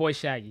 because of my boy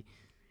Shaggy.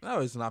 No,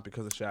 it's not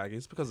because of Shaggy.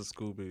 It's because of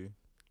Scooby.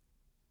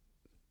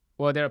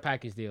 Well, they're a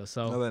package deal,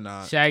 so No, they're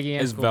not. Shaggy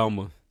and It's Scooby.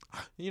 Velma.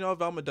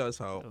 Velma does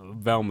help.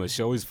 Velma.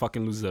 She always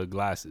fucking loses her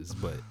glasses,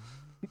 but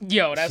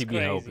Yo, that's she be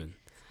crazy.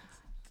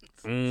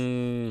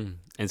 helping.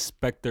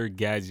 Inspector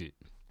Gadget.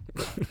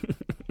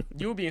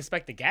 You would be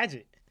Inspector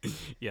Gadget.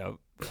 Yep.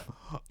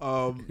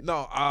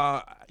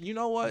 No, you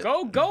know what?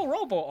 Go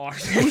Robo R.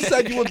 You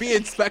said you would be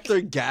Inspector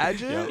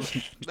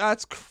Gadget?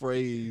 That's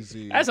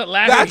crazy. That's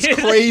hilarious. That's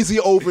crazy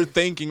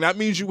overthinking. That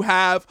means you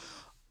have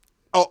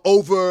like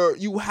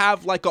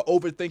a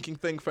overthinking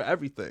thing for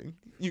everything.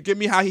 You give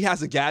me how he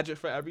has a gadget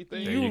for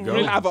everything. There you go.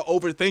 You have an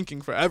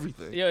overthinking for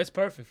everything. Yo, it's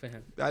perfect for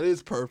him. That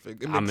is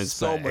perfect. It makes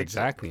so much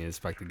exactly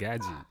Inspector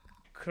Gadget.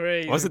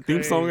 Crazy. What's the theme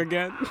crazy. song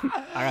again?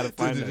 I gotta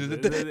find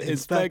it.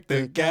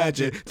 Inspector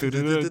Gadget.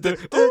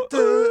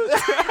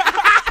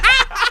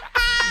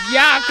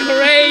 Yeah,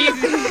 crazy.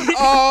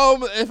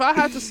 If I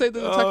had to say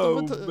the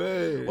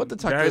detective, what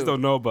detective? Guys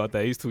don't know about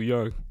that. He's too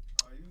young.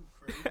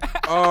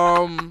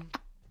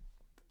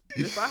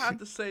 If I had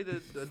to say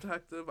the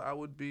detective, I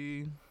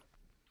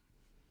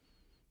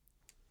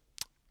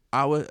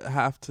would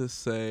have to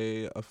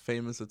say a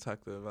famous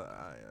detective.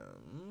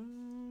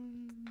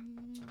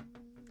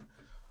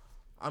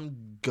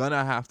 I'm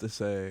gonna have to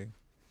say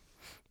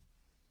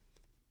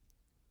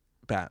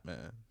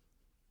Batman.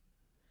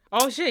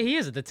 Oh shit, he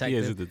is a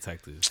detective. He is a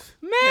detective.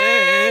 Man,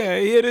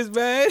 Hey, hear this,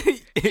 man?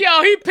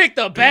 yo, he picked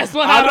the best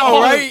one. I out of know,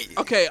 all. right?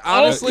 Okay,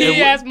 honestly, OP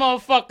ass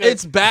motherfucker.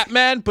 it's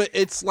Batman, but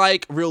it's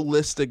like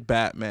realistic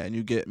Batman.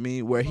 You get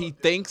me? Where he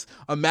thinks.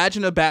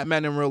 Imagine a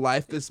Batman in real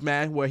life. This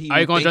man where he. Are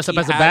you gonna dress up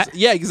as a bat?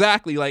 Yeah,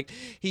 exactly. Like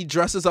he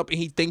dresses up and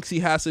he thinks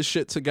he has his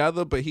shit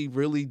together, but he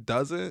really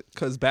doesn't.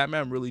 Because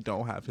Batman really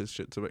don't have his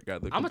shit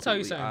together. I'm gonna tell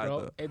you completely something, bro.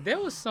 either. If there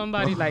was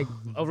somebody like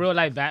a real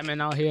life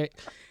Batman out here,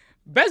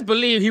 best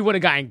believe he would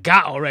have gotten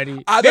got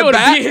already. Either They would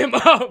have Bat- beat him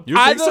up. You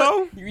think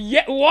so?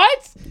 Yeah,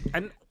 what?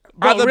 And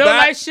Bro, Either real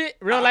Bat-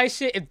 life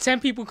shit. If 10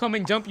 people come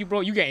and jump you,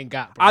 bro, you getting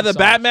got. Bro. Either I'm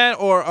sorry.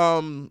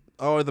 Batman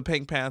or the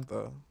Pink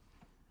Panther.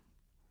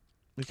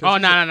 Because Oh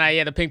he's no.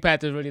 Yeah, the Pink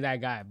Panther's really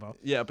that guy, bro.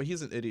 Yeah, but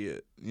he's an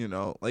idiot.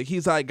 Like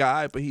he's that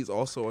guy, but he's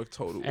also a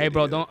total. Hey,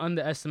 bro, idiot. don't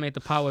underestimate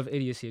the power of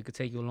idiocy. It could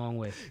take you a long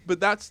way. But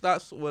that's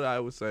what I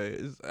would say.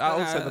 I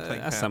would say the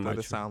Pink That's Panther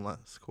to semi-true. sound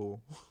less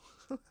cool.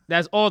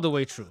 That's all the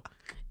way true.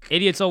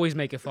 Idiots always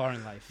make it far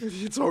in life.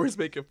 It's always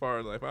making far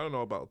in life. I don't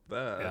know about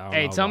that. Yeah, I don't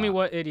Hey, know tell me about-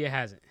 what idiot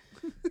hasn't.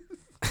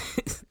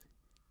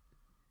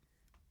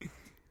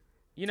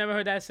 You never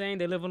heard that saying?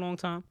 They live a long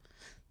time.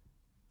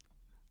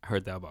 I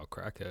heard that about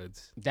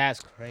crackheads. That's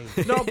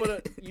crazy. No,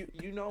 but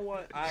you know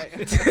what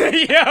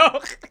Yo,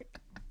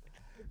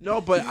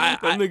 no, but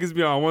Them niggas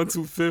be on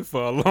 125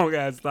 for a long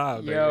ass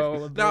time. man. yo,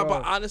 no, bro.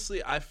 but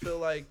honestly, I feel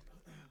like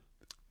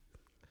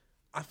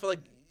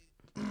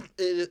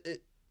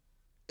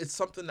it's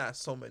something that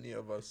so many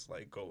of us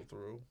like go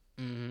through.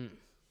 Mhm.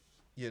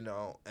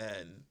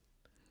 And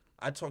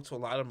I talk to a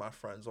lot of my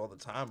friends all the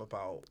time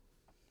about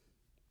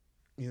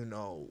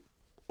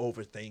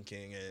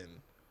overthinking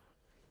and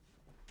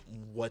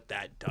what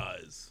that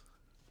does.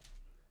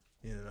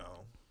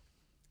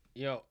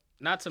 Yo,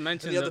 not to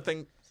mention And the other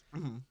thing.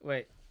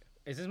 Wait,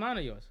 is this mine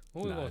or yours?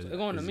 Who Nah, goes? It's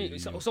going to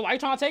it's me. you. So why you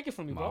trying to take it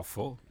from me, My bro?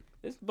 fault.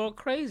 This bro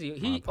crazy.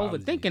 He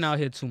apologies. overthinking out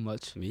here too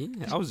much. Me?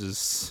 I was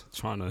just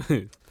trying to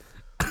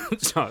smoke.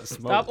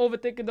 Stop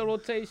overthinking the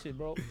rotation,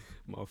 bro.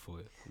 My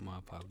fault. My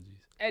apologies.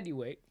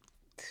 Anyway,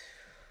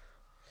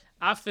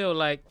 I feel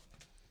like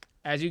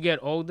as you get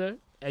older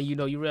and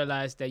you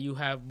realize that you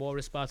have more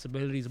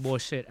responsibilities, more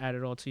shit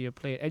added onto your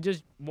plate, and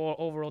just more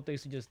overall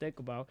things to just think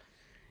about,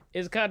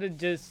 it's kind of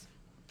just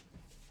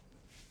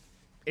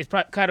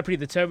kind of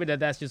predetermined that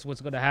that's just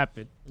what's gonna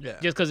happen. Yeah.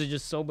 Just because there's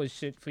just so much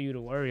shit for you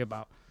to worry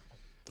about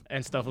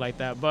and stuff like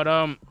that. But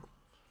I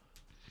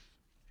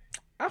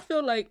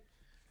feel like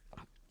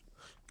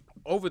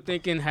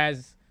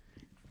overthinking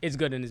it's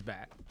good and it's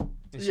bad.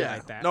 And shit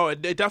like that. No,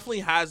 it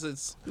definitely has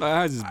its. No, it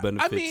has its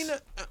benefits. I mean,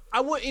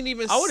 I wouldn't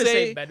even I wouldn't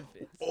say say.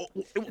 benefits.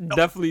 it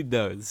definitely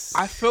does.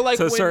 I feel like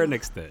to a when- certain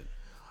extent.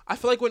 I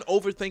feel like when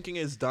overthinking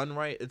is done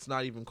right, it's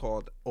not even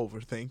called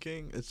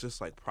overthinking. It's just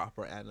like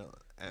proper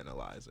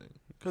analyzing.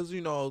 Because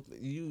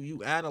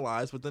you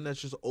analyze, but then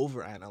that's just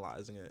over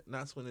analyzing it, and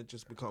that's when it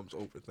just becomes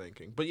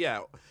overthinking. But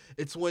yeah,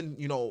 it's when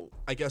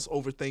I guess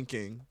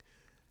overthinking,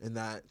 in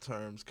that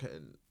terms,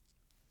 can.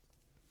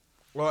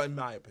 Well, in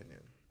my opinion,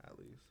 at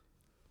least.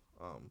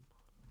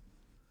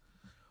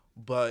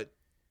 But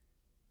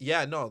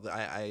Yeah, no,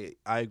 I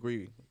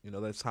agree. You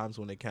know, there's times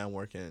when it can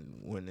work and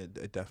when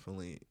it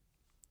definitely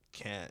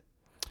can't.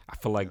 I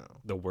feel like You know.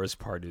 the worst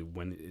part is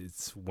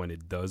when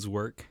it does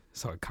work,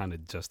 so it kind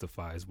of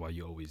justifies why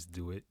you always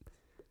do it.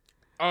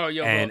 Oh,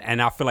 yo,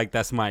 And I feel like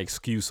that's my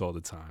excuse all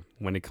the time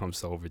when it comes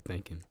to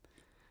overthinking.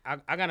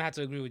 I gotta have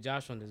to agree with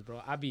Josh on this,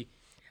 bro. I be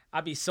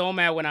so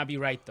mad when I be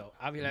right though.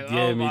 I be like,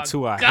 Yeah, oh me my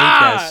too. I hate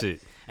God. that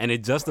shit, and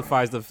it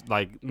justifies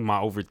my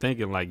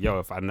overthinking. Like, yo,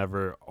 if I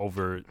never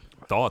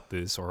overthought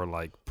this or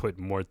like put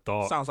more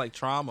thought, Sounds like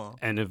trauma.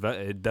 and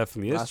it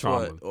definitely is That's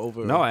trauma. what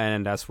No,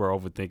 and that's where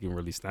overthinking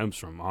really stems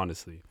from.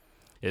 Honestly,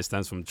 it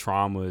stems from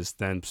trauma. It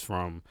stems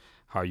from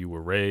how you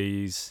were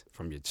raised,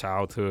 from your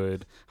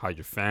childhood, how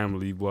your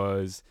family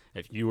was.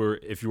 If you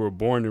were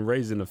born and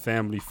raised in a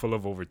family full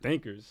of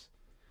overthinkers,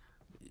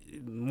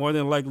 more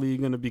than likely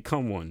you're gonna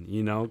become one.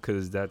 You know,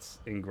 because that's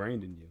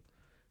ingrained in you.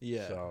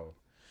 Yeah. So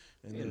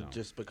And you then know. it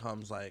just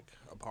becomes like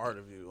a part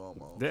of you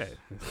almost.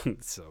 yeah.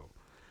 So.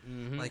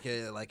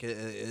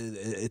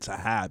 It's a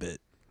habit.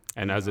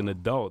 And as an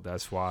adult,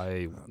 that's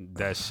why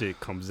that shit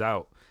comes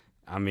out.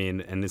 I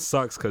mean, and it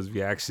sucks because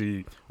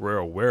we're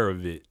aware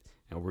of it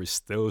and we're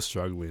still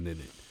struggling in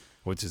it,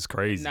 which is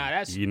crazy. Nah,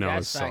 that's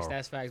so, facts.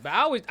 That's facts. But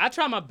I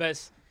try my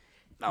best.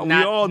 No,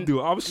 not- we all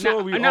do. I'm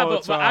sure we all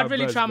but try I our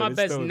really best, try my but it's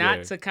best still not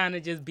there. to kind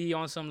of just be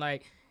on some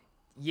like,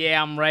 yeah,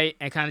 I'm right,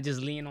 and kind of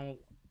just lean on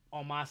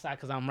my side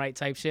because I'm right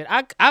type shit.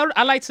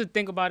 I like to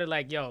think about it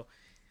like, yo,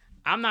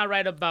 I'm not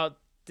right about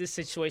this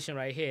situation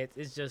right here.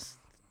 It's just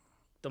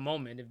the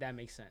moment, if that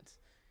makes sense.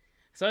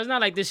 So it's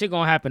not like this shit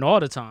gonna happen all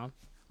the time.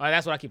 Or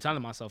that's what I keep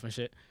telling myself and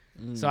shit.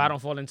 So I don't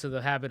fall into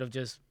the habit of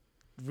just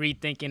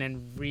rethinking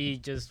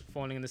and just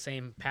falling in the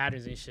same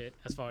patterns and shit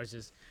as far as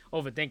just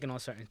overthinking on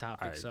certain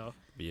topics. Alright. So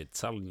But you're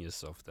telling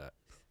yourself that.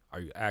 Are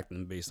you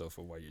acting based off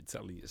of what you're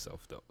telling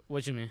yourself, though?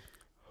 what you mean?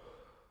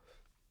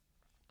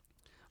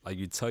 Like,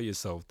 you tell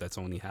yourself that's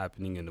only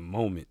happening in the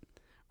moment,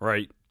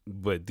 right?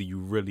 But are you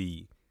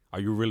really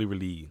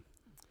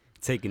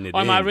taking it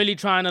Or in? am I really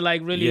trying to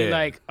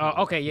Yeah.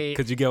 okay, yeah.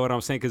 Cause you get what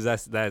I'm saying? Cause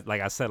that's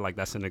like I said, like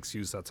that's an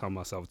excuse I tell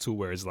myself too,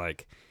 where it's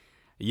like,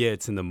 yeah,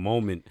 it's in the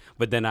moment,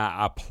 but then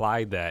I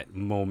apply that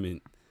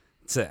moment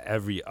to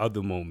every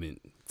other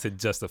moment to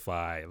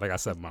justify, like I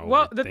said, my.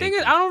 Well, the thing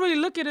is, overthinking. I don't really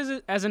look at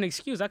it as an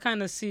excuse. I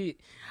kind of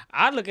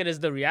I look at it as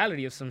the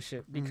reality of some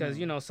shit because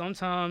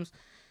sometimes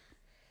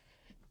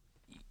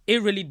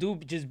it really do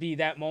just be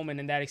that moment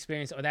and that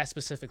experience or that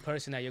specific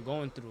person that you're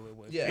going through it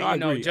with. Yeah.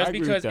 And, No, I agree. I just agree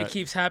because with it that.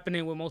 keeps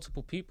happening with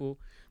multiple people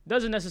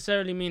doesn't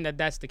necessarily mean that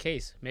that's the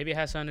case. Maybe it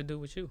has something to do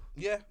with you.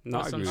 Yeah. No,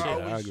 I some agree with shit.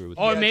 that. I agree with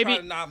Or that. maybe- try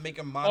to not make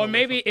a Or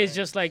maybe it's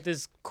just like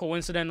this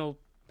coincidental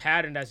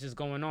pattern that's just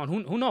going on.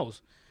 Who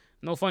knows?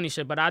 No funny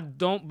shit. But I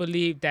don't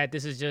believe that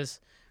this is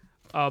just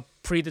a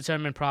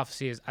predetermined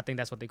prophecy. I think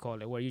that's what they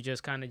call it, where you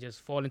just kind of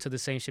just fall into the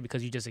same shit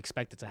because you just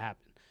expect it to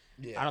happen.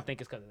 Yeah. I don't think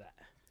it's because of that.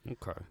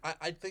 Okay.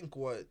 I think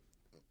what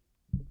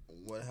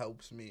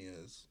helps me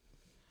is,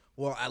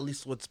 well, at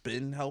least what's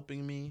been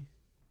helping me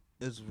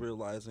is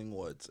realizing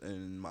what's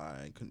in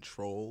my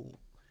control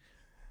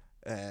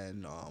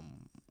and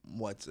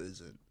what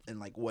isn't, and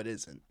like what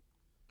isn't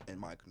in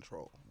my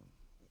control.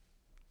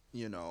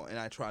 And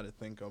I try to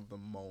think of the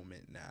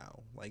moment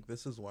now. Like,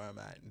 this is where I'm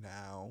at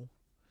now,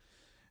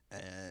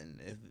 and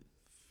if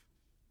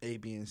A,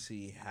 B, and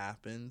C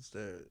happens,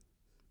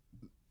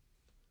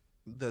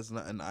 there's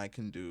nothing I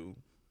can do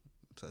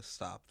to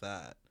stop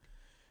that.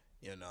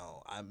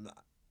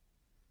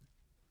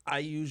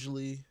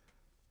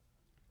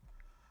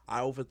 I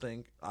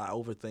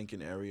overthink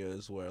in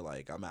areas where,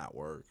 like, I'm at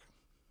work.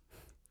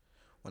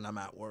 When I'm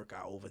at work,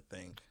 I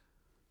overthink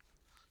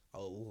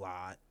a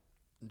lot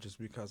just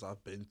because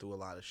I've been through a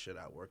lot of shit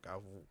at work.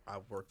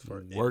 I've worked for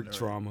Work ignorant-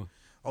 trauma.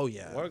 Oh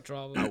yeah. Work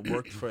trouble. I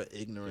worked for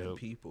ignorant Yep.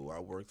 people. I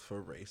worked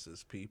for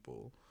racist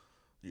people.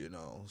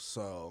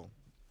 So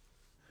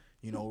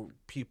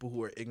people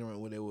who are ignorant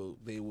when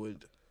they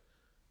would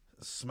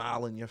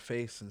smile in your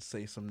face and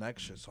say some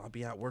next shit. So I'd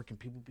be at work and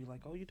people be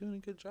like, "Oh, you're doing a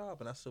good job,"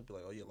 and I still be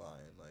like, "Oh, you're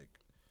lying. Like,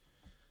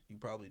 you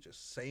probably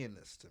just saying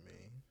this to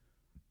me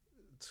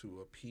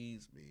to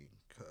appease me,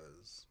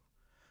 because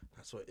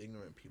that's what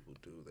ignorant people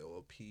do. They'll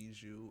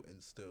appease you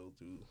and still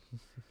do."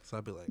 So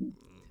I'd be like,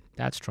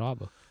 That's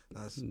trouble.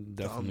 "That's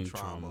Definitely dumb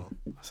trauma."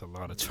 That's a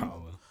lot of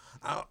trauma.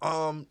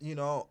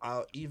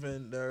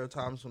 Even there are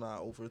times when I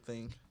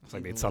overthink. It's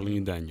like they're even telling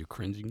you that and you're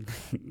cringing.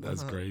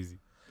 That's Uh-huh. crazy.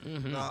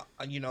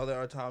 There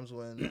are times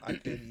when I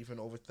could even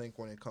overthink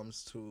when it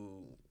comes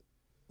to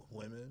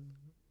women,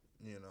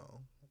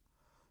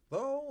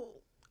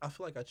 Though I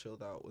feel like I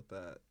chilled out with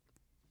that.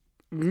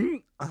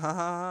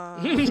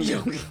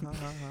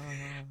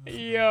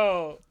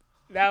 Yo,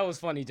 that was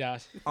funny,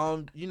 Josh.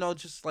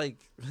 Just like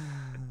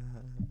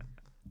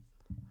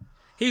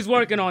He's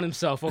working on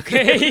himself,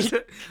 okay?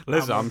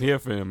 Listen, I'm here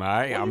for him. All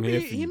right, I'm here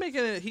for he you.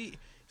 making it.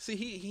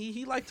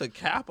 He like to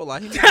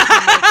capitalize. He makes it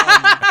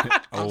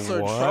like, Oh,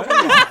 certain what?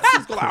 trouble lots.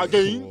 He's going like,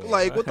 gang.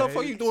 Like, what the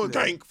fuck you doing What?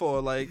 gang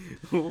for? Like,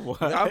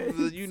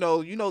 What? you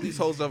know these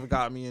hoes never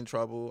got me in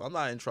trouble. I'm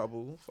not in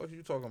trouble. What the fuck are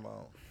you talking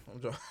about?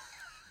 I'm joking.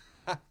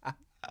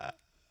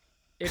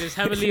 It is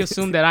heavily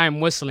assumed that I am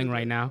whistling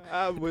right now.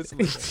 I'm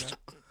whistling right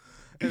now.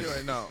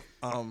 Anyway,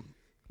 no.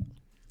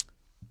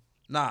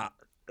 Nah,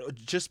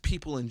 just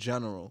people in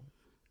general.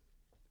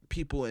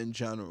 People in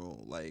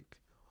general, like,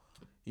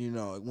 you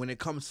know, when it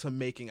comes to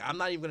making, I'm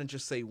not even going to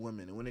just say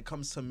women. When it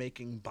comes to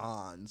making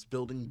bonds,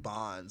 building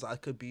bonds, I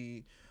could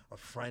be a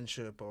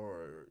friendship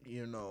or,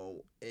 you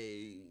know,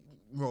 a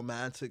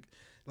romantic,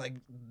 like,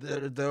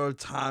 there are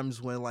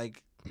times when,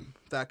 like,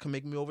 that can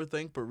make me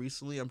overthink. But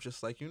recently I'm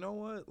just like, you know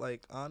what?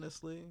 Like,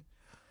 honestly,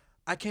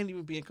 I can't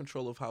even be in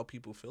control of how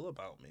people feel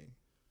about me.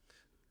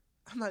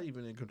 I'm not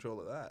even in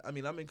control of that. I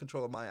mean, I'm in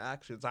control of my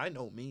actions. I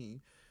know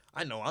me.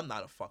 I know I'm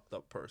not a fucked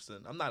up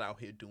person. I'm not out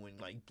here doing,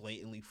 like,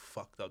 blatantly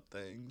fucked up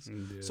things.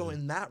 Yeah. So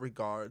in that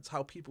regards,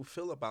 how people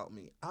feel about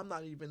me, I'm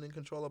not even in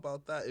control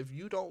about that. If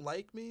you don't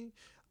like me,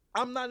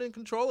 I'm not in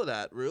control of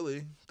that,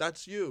 really.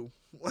 That's you.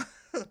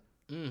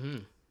 Mm-hmm.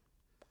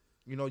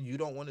 You know, you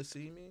don't want to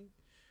see me,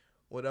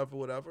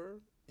 whatever,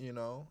 you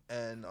know.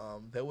 And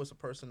there was a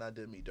person that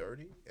did me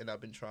dirty, and I've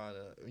been trying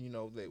to, you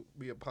know,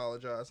 we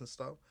apologize and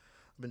stuff.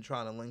 I've been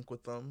trying to link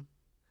with them,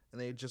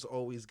 and they just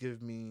always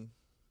give me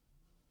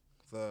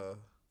the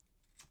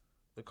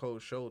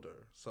cold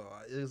shoulder. So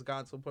it's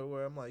gotten to a point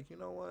where I'm like, you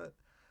know what?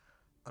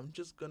 I'm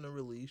just going to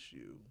release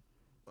you.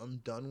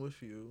 I'm done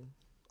with you.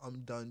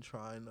 I'm done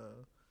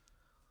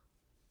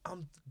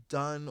I'm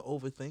done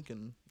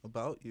overthinking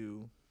about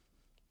you.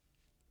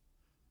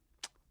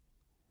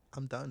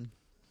 I'm done.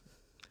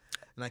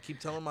 And I keep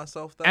telling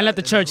myself that. And let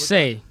the church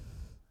say,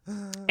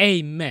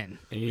 amen.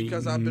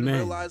 Because I've been Amen.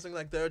 realizing,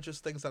 like, there are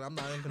just things that I'm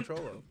not in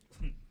control of.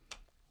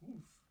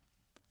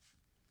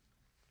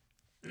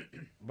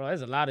 Bro,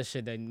 there's a lot of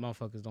shit that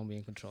motherfuckers don't be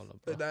in control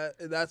of, bro.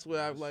 And that's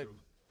where I'm like,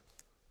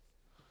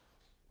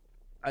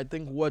 I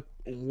think what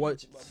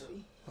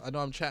I know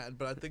I'm chatting,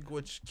 but I think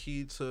what's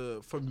key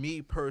for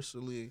me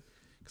personally,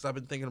 because I've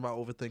been thinking about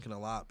overthinking a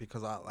lot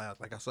because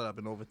like I said, I've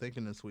been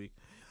overthinking this week.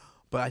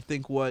 But I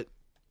think what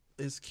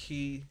is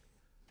key,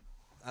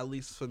 at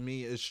least for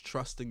me, is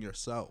trusting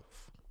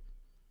yourself.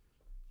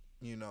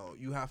 You know,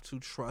 you have to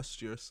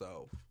trust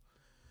yourself.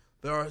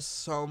 There are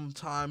some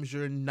times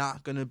you're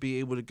not going to be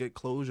able to get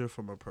closure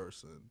from a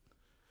person.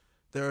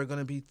 There are going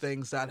to be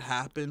things that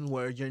happen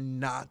where you're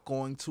not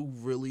going to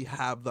really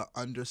have the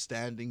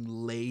understanding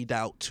laid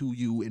out to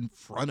you in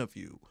front of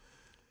you.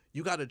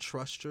 You got to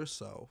trust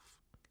yourself,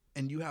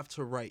 and you have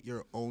to write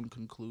your own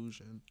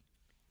conclusion.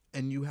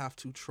 And you have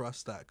to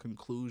trust that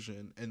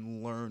conclusion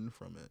and learn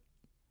from it.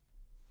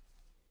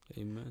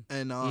 Amen.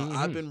 And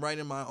I've been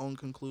writing my own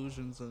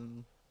conclusions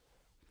and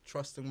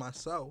trusting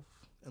myself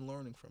and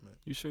learning from it.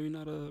 You sure you're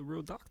not a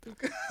real doctor?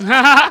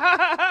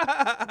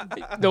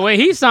 The way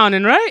he's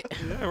sounding, right?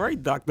 Yeah,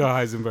 right, Dr.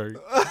 Heisenberg.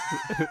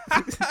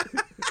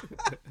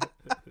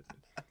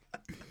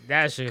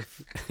 That shit.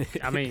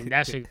 I mean,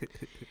 that shit.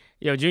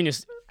 Yo, Junior.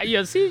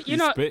 Yo, see, you He's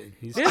know, spitting.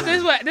 He's this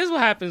is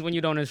what happens when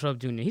you don't interrupt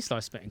Junior. He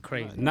starts spitting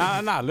crazy.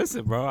 Nah,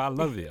 listen, bro. I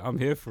love it. I'm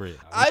here for it.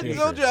 I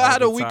told you I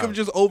had a week of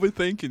just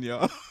overthinking,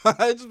 y'all.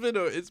 It's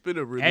been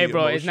a really Hey,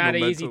 bro, it's not an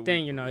emotional easy mental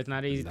thing, you know. It's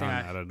not an easy thing.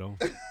 Nah, I don't know.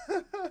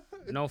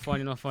 No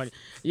funny.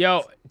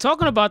 Yo,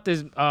 talking about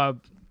this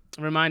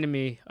reminded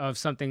me of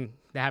something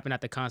that happened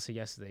at the concert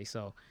yesterday.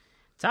 So,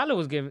 Tyler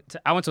was giving.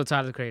 I went to a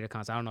Tyler the Creator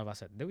concert. I don't know if I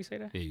said. Did we say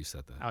that? Yeah, you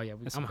said that. Oh yeah,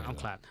 That's I'm okay,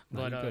 clapped.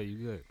 though. But Nah, you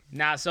good.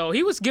 Nah, so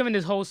he was giving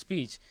this whole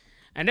speech,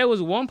 and there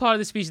was one part of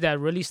the speech that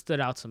really stood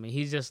out to me.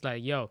 He's just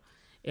like, "Yo,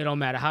 it don't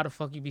matter how the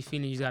fuck you be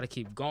feeling. You just gotta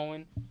keep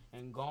going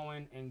and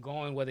going and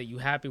going. Whether you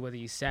happy, whether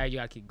you sad, you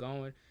gotta keep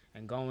going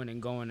and going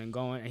and going and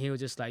going." And he was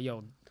just like,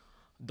 "Yo,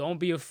 don't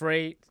be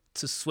afraid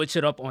to switch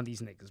it up on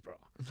these niggas, bro.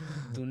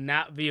 Do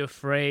not be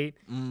afraid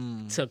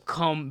to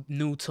come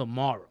new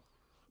tomorrow.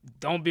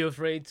 Don't be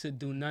afraid to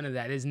do none of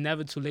that. It's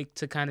never too late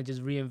to kind of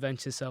just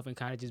reinvent yourself and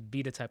kind of just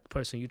be the type of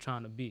person you're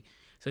trying to be."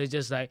 So it's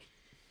just like,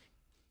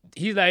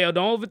 he's like, "Yo,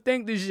 don't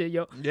overthink this shit,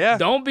 yo. Yeah.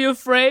 Don't be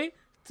afraid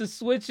to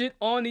switch it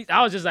on these."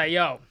 I was just like,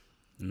 yo,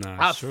 Nah,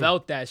 I it's true.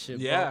 felt that shit,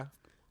 bro. Yeah.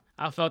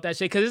 I felt that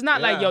shit. Because it's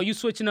not like, Yeah. yo, you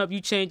switching up,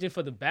 you changing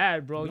for the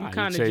bad, bro. Nah, You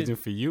kind of changing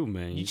just, for you,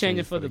 man. you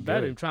changing for the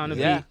better. good. Trying to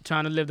Yeah.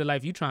 trying to live the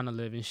life you trying to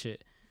live and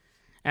shit.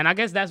 And I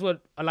guess that's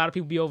what a lot of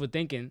people be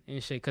overthinking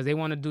and shit. Because they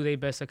want to do their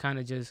best to kind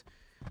of just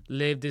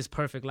live this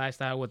perfect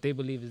lifestyle, what they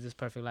believe is this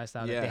perfect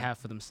lifestyle that Yeah. they have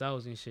for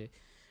themselves and shit.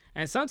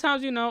 And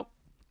sometimes, you know,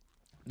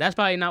 that's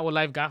probably not what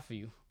life got for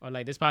you. Or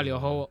like, there's probably a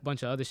whole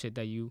bunch of other shit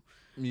that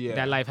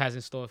that life has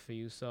in store for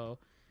you. So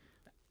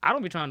I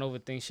don't be trying to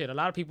overthink shit. A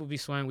lot of people be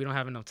swearing we don't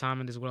have enough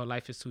time in this world.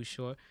 Life is too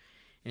short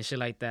and shit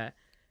like that.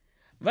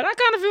 But I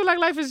kind of feel like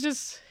life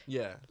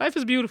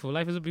is beautiful.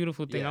 Life is a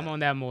beautiful thing. Yeah. I'm on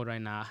that mode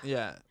right now.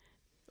 Yeah.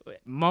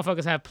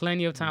 Motherfuckers have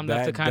plenty of time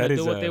left to kind of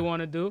do what they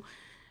want to do.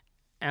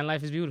 And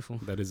life is beautiful.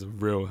 That is a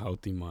real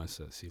healthy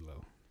mindset,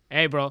 CeeLo.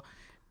 Hey, bro.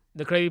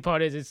 The crazy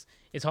part is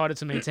it's harder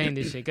to maintain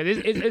this shit. Because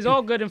it's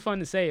all good and fun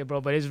to say it,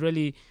 bro. But it's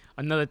really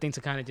another thing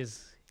to kind of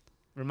just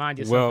remind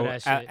yourself Well,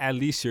 of that shit. at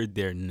least you're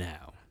there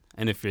now.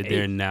 And if you're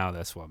there now,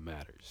 that's what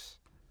matters.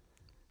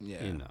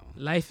 Yeah. You know.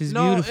 Life is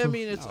No, beautiful. I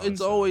mean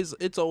it's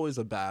always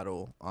a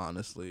battle,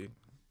 honestly.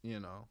 You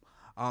know,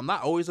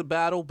 not always a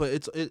battle,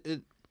 but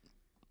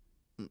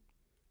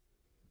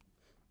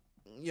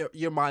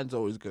your mind's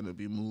always gonna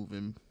be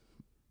moving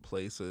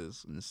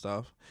places and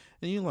stuff,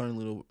 and you learn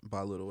little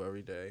by little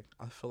every day.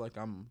 I feel like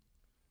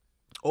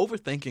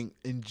overthinking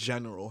in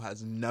general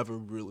has never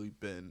really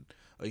been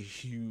a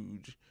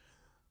huge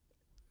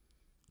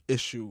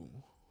issue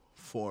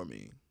for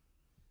me.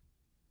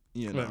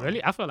 You know,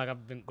 Really? I feel like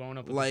I've been growing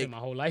up with this Like- shit my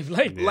whole life.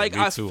 Like, Yeah, like,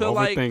 me I too. feel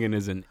like- Overthinking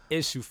is an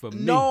issue for me.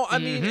 no, I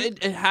mean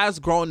Mhm. it has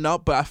grown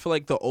up, but I feel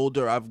like the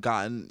older I've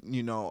gotten,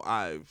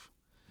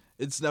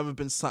 it's never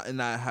been something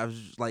that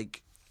has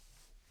like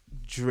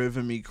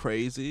driven me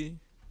crazy.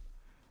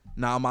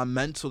 Now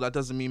that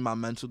doesn't mean my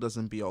mental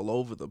doesn't be all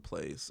over the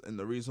place, and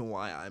the reason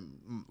why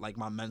I'm like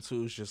my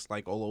mental is just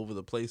like all over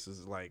the place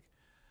is like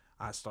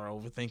I start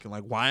overthinking,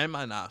 like, why am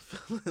I not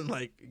feeling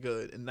like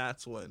good? And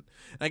that's when, and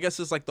I guess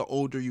it's like the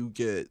older you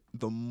get,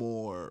 the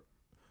more,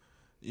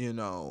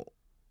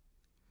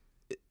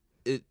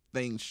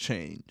 things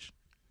change.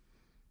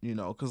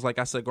 Because like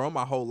I said, growing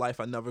my whole life,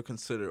 I never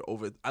considered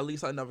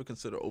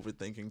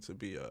overthinking to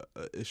be a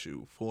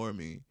issue for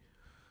me.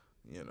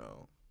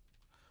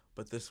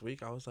 But this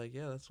week I was like,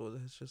 yeah, it's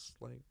just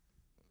like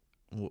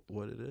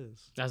what it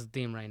is. that's the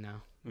theme right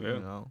now.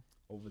 Yeah.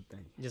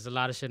 Overthink. Just a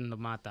lot of shit in the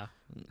mata.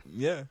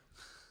 Yeah.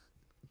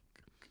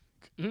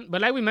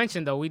 But like we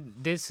mentioned, though, we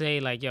did say,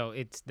 like, yo,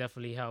 it's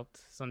definitely helped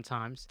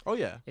sometimes. Oh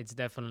yeah. It's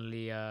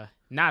definitely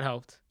not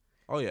helped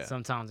Oh yeah.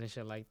 sometimes and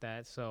shit like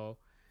that. So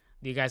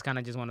do you guys kind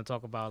of just want to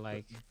talk about,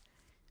 like,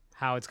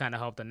 how it's kind of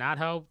helped or not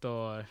helped?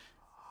 Or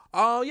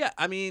Oh yeah.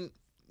 I mean,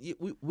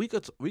 we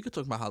could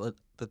talk about how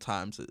the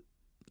times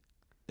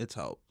it's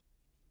helped.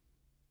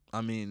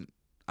 I mean,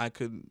 I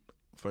could,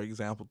 for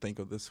example, think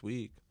of this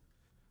week.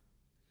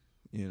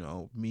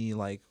 Me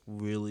like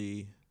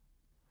really,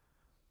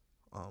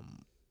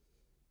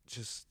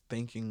 just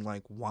thinking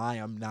like why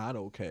I'm not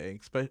okay.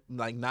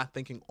 Like not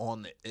thinking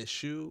on the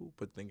issue,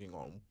 but thinking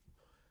on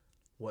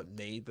what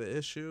made the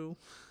issue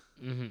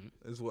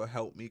is what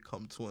helped me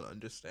come to an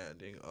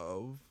understanding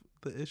of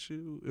the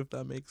issue, if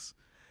that makes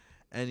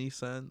any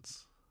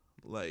sense.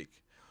 Like,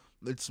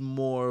 it's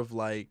more of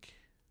like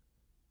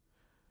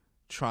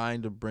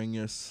trying to bring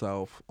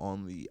yourself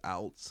on the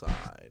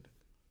outside,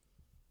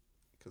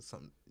 because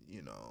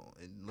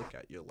and look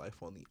at your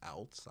life on the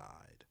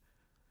outside,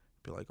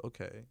 be like,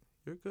 okay,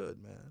 you're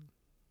good, man.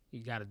 you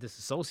got to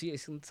disassociate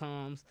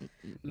sometimes.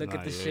 Look Nah,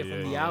 at the yeah, shit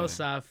from the yeah.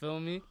 outside, feel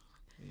me?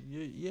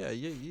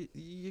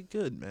 You're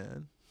good,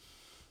 man.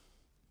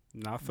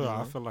 No, I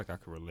feel like I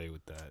could relate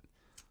with that.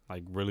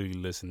 Like really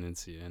listening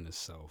to your inner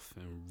self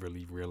and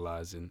really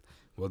realizing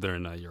whether or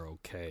not you're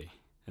okay,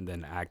 and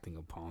then acting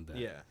upon that.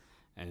 Yeah.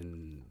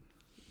 And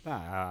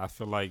I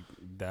feel like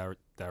that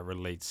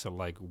relates to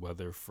like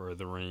whether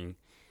furthering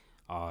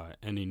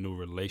any new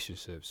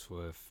relationships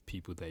with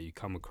people that you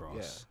come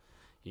across.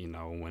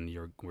 When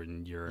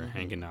you're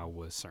hanging out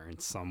with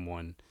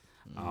someone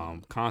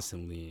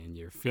constantly, and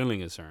you're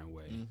feeling a certain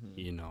way,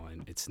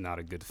 and it's not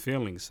a good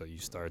feeling, so you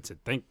start to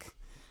think,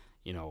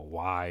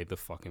 why the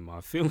fuck am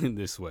I feeling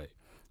this way?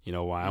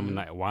 Why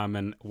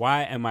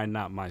am I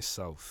not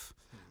myself?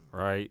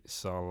 Right?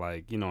 So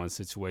like, in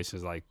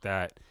situations like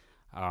that,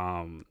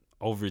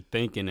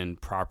 overthinking and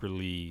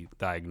properly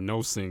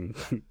diagnosing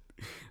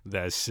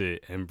that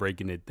shit and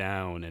breaking it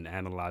down and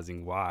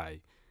analyzing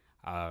why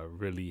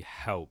really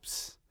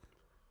helps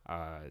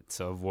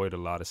to avoid a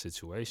lot of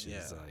situations.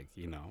 Yeah. Like,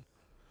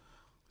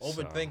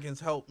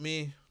 Overthinking's helped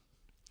me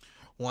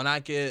when I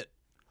get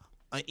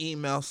an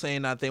email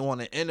saying that they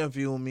want to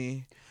interview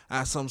me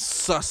at some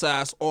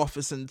sus-ass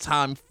office in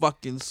Times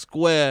fucking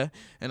Square,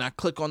 and I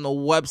click on the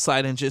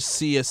website and just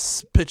see a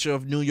picture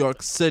of New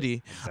York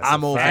City. That's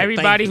I'm a fact. overthinking.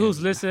 Everybody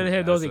who's listening to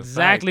him knows That's a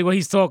exactly what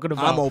he's talking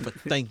about. I'm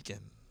overthinking.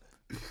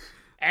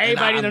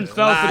 Everybody And done I'm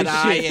fell for glad the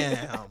I shit.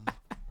 am.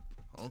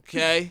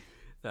 Okay?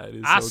 that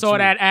is I so saw true.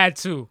 that ad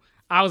too.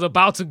 I was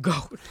about to go.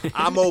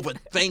 I'm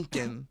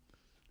overthinking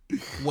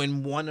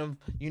when one of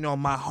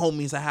my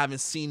homies I haven't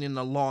seen in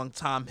a long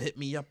time hit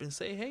me up and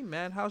say, "Hey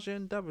man, how's your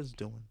endeavors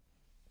doing?"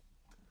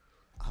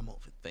 I'm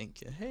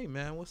overthinking. Hey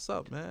man, what's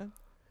up, man?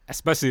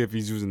 Especially if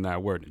he's using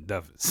that word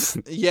endeavors.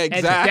 Yeah,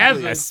 exactly.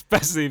 Endeavors.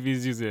 Especially if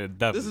he's using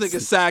endeavors. This nigga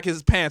sag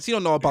his pants. He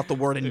don't know about the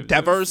word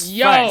endeavors.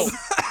 Yo,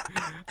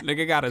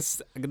 nigga got a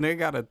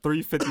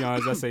 350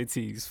 on his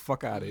SATs.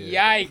 Fuck out of here.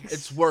 yikes.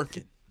 It's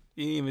working.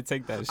 He didn't even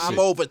take that shit. I'm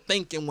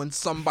overthinking when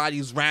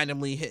somebody's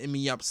randomly hitting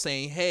me up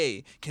saying,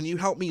 "Hey, can you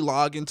help me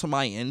log into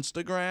my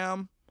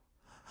Instagram?"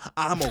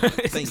 I'm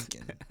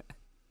overthinking.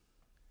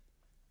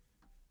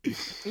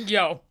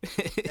 Yo.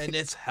 And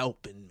it's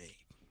helping me.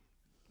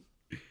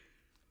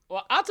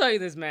 Well, I'll tell you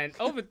this, man.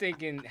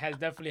 Overthinking has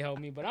definitely helped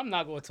me, but I'm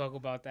not going to talk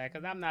about that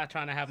because I'm not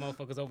trying to have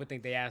motherfuckers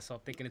overthink their ass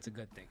off thinking it's a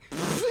good thing.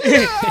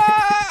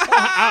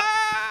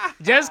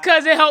 Just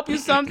because it help you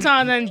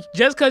sometimes and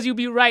just because you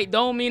be right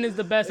don't mean it's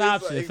the best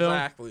option. You feel me?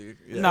 Exactly.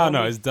 Yeah.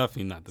 No, it's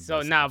definitely not the So,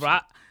 best. nah, option. bro,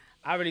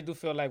 I really do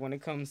feel like when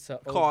it comes to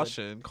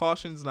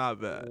Caution's not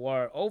bad.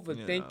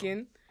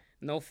 overthinking,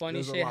 no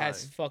funny There's a shit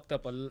has line. fucked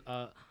up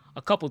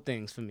a couple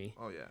things for me.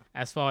 Oh yeah.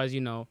 As far as,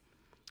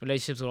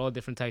 relationships with all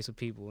different types of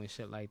people and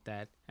shit like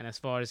that. And as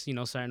far as, you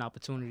know, certain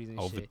opportunities and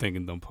shit.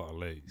 Overthinking them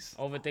parlays.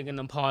 Overthinking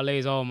them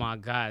parlays. Oh my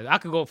God. I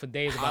could go for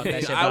days about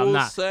that shit, but I I'm will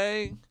not.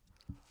 say,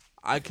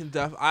 I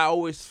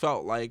always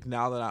felt like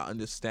now that I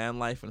understand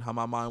life and how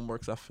my mind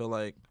works, I feel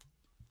like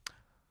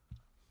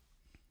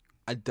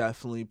I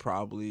definitely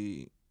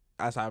probably,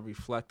 as I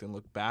reflect and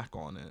look back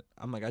on it,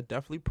 I'm like, I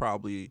definitely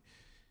probably,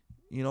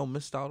 you know,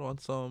 missed out on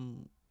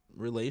some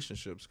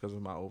relationships because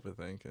of my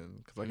overthinking.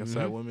 Because like I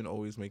said, women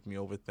always make me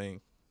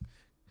overthink.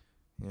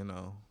 You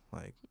know,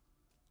 like,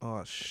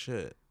 oh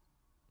shit.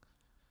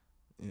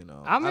 You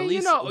know, I at mean, you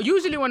least know,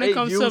 usually when it it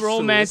comes to used to.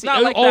 romance, It's not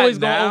you're like always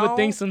that gonna now.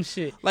 overthink some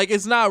shit. like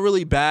it's not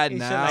really bad And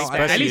shit now. like that. I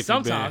At Especially least if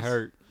you've been sometimes.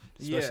 hurt.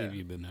 Especially Yeah. if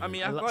you've been hurt. I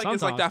mean, I A feel lot- like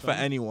it's like that sometimes, for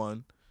bro.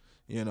 anyone,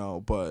 you know.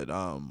 But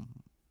I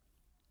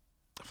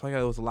feel like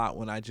there was a lot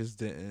when I just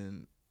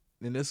didn't.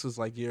 And this was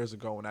like years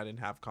ago when I didn't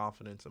have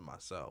confidence in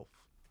myself.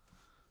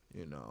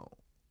 You know,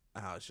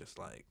 I was just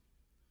like,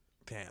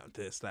 damn,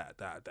 this, that,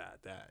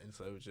 and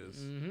so it was just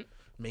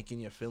making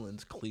your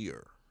feelings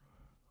clear.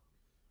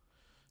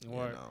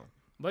 Or, You know,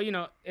 but you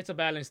know, it's a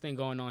balance thing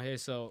going on here.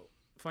 So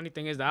funny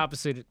thing is, the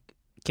opposite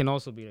can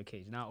also be the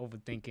case. Not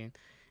overthinking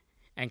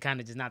and kind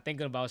of just not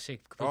thinking about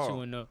shit could put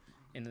you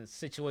in the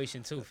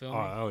situation too. Feel me?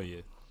 Oh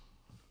yeah.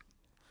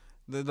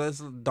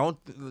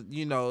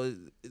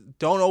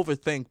 don't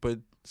overthink, but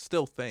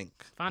still think.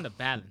 Find a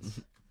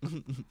balance.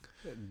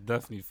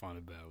 Definitely find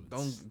a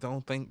balance.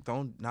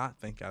 Don't not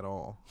think at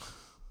all.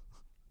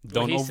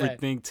 Don't he said.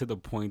 overthink to the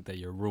point that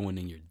you're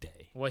ruining your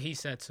day. What he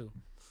said too.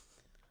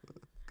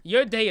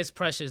 Your day is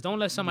precious. Don't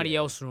let somebody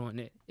else ruin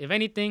it. If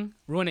anything,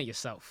 ruin it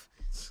yourself.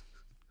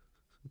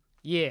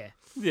 Yeah.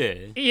 Yeah.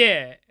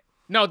 Yeah.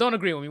 No, don't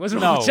agree with me. What's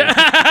wrong No.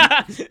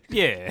 with you?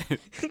 Yeah.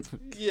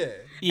 Yeah,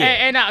 Yeah.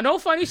 And now, no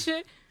funny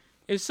shit.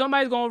 If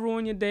somebody's gonna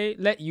ruin your day,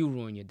 let you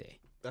ruin your day.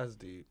 that's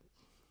deep.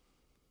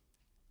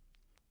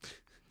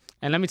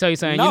 And let me tell you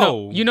something.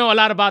 No. You know a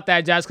lot about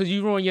that, Josh, because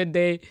you ruin your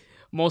day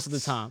most of the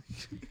time.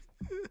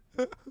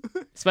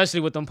 Especially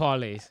with them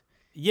parlays.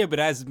 Yeah, but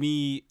that's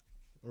me.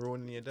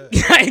 Ruining your day.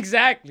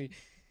 Exactly.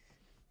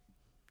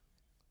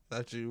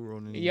 That's you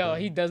ruining your Yo,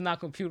 day. he does not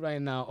compute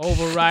right now.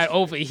 Override,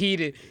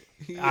 overheated.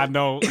 I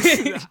know.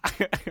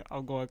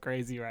 I'm going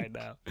crazy right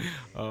now.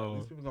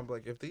 These people gonna be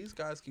like, if these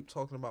guys keep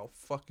talking about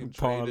fucking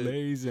traded,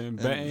 Parlays and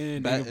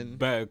betting. betting.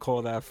 Better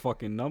call that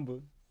fucking number.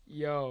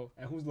 Yo.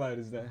 And whose light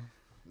is that?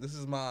 this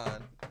is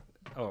mine.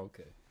 Oh,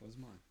 okay. What's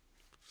mine?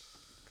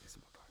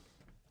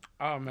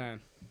 Oh, man.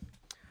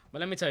 But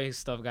let me tell you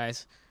stuff,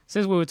 guys.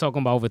 Since we were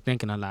talking about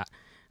overthinking a lot,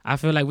 I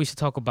feel like we should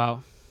talk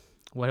about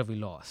what have we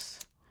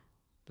lost.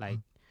 Like,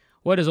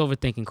 what has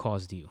overthinking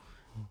caused you?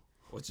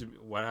 What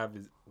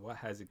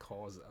has it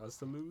caused us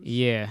to lose?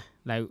 Yeah.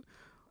 Like,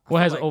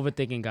 what has like-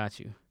 overthinking got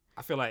you?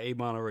 I feel like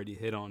Amon already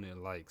hit on it,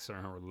 like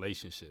certain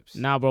relationships.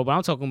 Nah, bro, but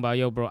I'm talking about,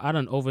 yo, bro, I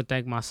done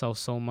overthink myself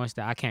so much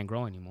that I can't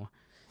grow anymore.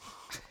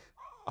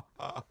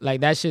 Like,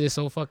 that shit is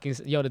so fucking...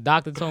 Yo, the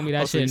doctor told me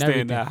that So shit you and stay in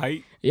everything. that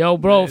height? Yo,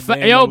 bro, There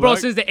ain't no luck?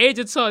 since the age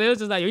of 12, it was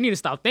just like, you need to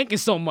stop thinking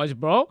so much,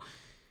 bro.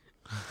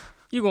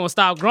 You gonna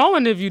stop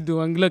growing if you do,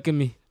 and look at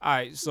me. All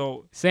right,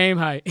 so Same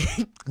height.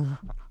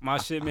 my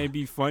shit may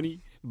be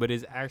funny, but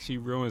it's actually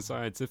real and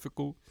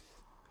scientifical.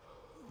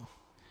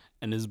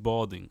 And it's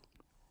balding.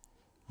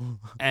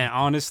 And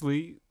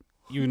honestly,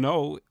 you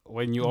know,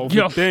 when you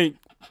overthink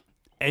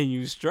and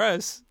you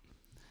stress,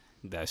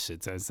 that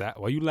shit turns out.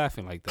 Why you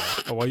laughing like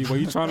that? Or why you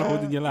trying to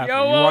hold in your laugh?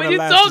 Yo, you what wanna you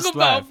laugh, talking just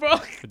about, laugh.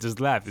 bro? Just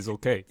laugh. It's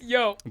okay.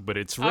 Yo, But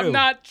it's real. I'm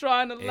not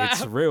trying to laugh.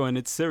 It's real and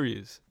it's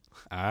serious.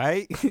 All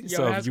right.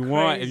 So that's if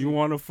crazy. you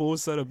want a full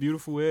set of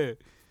beautiful hair,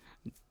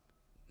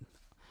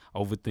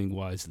 overthink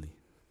wisely.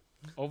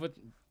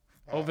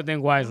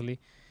 Overthink wisely.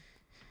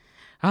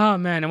 Oh,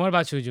 man. And what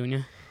about you,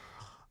 Junior?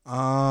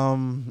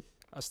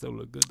 I still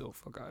look good though.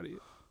 Fuck out of here.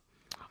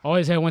 Oh,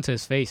 his hair went to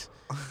his face.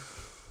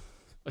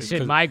 It's Shit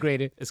 'cause-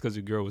 migrated. It's because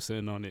your girl was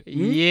sitting on it.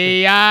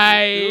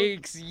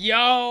 Yikes.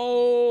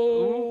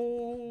 Yo.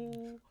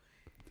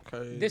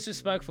 Crazy.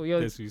 Disrespectful. Yo,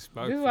 this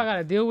Disrespectful. is what I got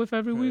to deal with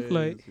every week.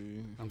 Like,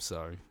 Crazy. I'm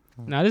sorry.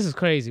 nah, this is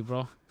crazy,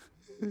 bro.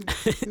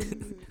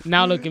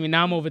 Now look at me.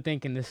 Now I'm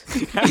overthinking this.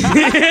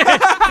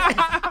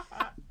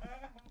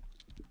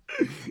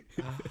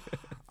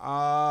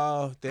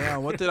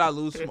 Damn, what did I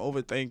lose from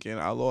overthinking?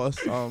 I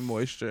lost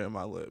moisture in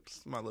my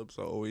lips. My lips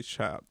are always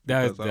chapped.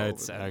 because I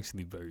That's overthink.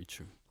 actually very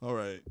true. All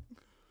right.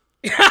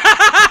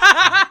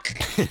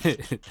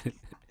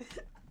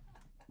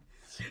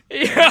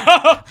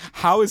 Yo.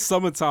 How is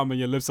summertime and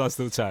your lips are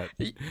still chapped?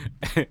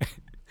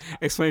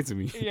 Explain to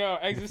me. Yo,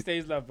 exit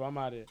stage left, bro. I'm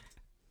out of here.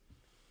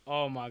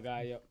 Oh, my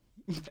God, yo.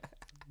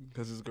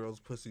 Because this girl's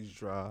pussy's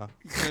dry.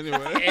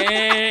 Anyway.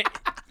 Eh,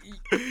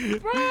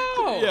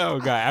 bro. Yo,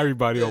 got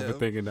everybody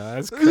overthinking that.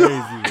 That's crazy,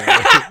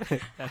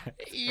 man.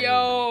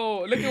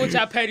 Yo, look at what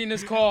y'all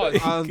pettiness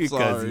caused. I'm Because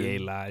sorry. he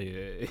ain't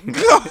lying.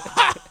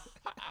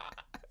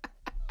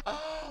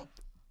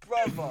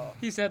 Brother.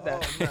 He said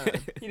that. Oh,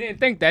 man. He didn't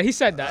think that. He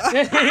said that.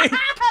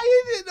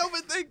 You didn't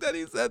overthink that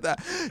he said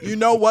that. You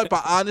know what?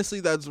 But honestly,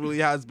 that's really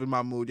has been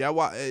my mood. Y'all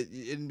watch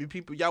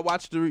y'all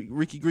watch the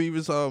Ricky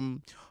Grievous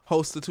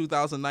host the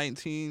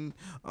 2019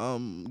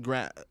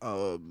 grant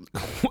Emmy.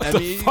 What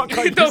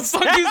the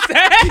fuck you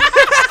said?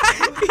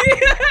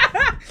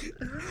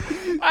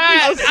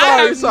 I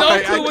have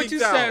no clue what you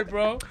said,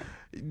 bro.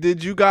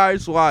 Did you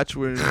guys watch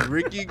when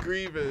Ricky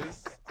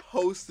Grievous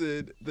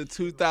hosted the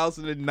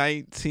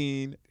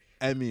 2019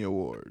 Emmy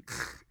Awards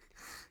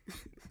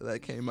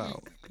that came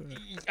out?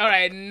 All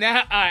right,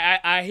 now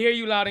I hear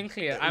you loud and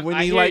clear. When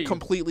I he hear like you.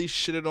 completely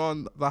shitted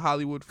on the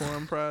Hollywood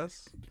Foreign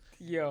Press.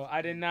 Yo,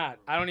 I did not.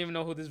 I don't even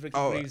know who this Ricky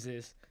Grievous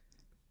is.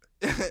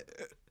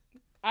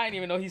 I didn't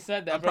even know he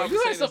said that, bro.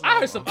 I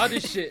heard some other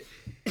shit.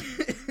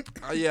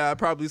 Yeah, I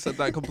probably said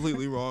that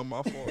completely wrong.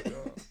 My fault,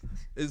 y'all.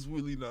 It's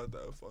really not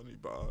that funny,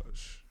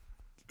 Bosh.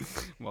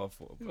 My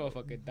fault. You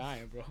motherfucker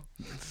dying, bro.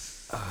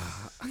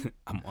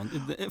 I'm under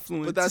the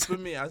influence. But that's for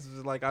me. I was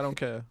just like, I don't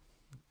care.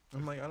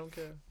 I'm like, I don't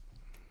care.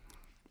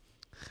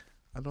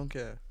 I don't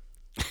care.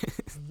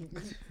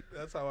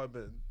 That's how I've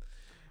been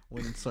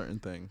when certain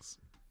things,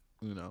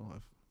 you know.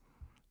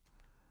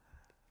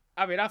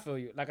 I mean, I feel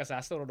you. Like I said,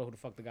 I still don't know who the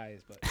fuck the guy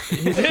is, but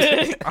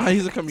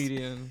He's a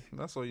comedian.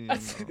 That's all you need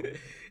to know.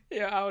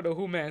 yeah, I don't know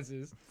who Mans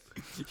is.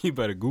 You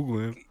better Google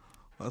him.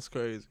 That's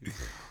crazy.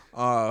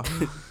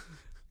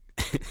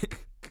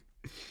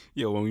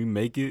 Yo, when we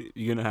make it,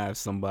 you're gonna have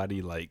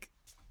somebody like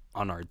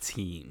on our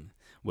team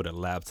with a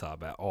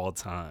laptop at all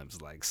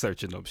times, like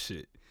searching up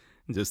shit,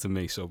 just to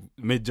make sure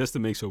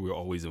we're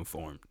always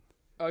informed.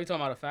 Oh, you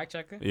talking about a fact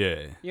checker?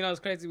 Yeah, You know, it's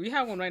crazy. We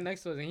have one right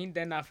next to us, and he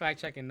did not fact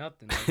checking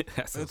nothing. Like,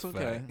 that's It's a okay.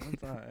 fact.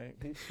 It's all right.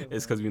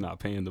 It's because we're not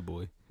paying the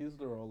boy. He's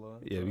the roller.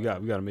 Yeah, we got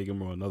to make him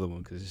roll another one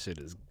because this shit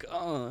is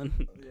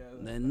gone. Yeah.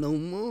 Then no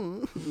more.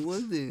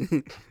 What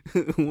the?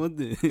 What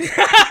the?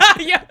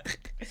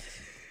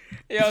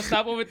 Yo,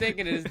 stop overthinking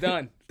it. It's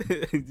done.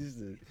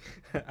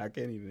 I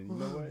can't even. You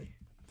know what?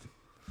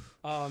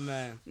 Oh,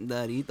 man.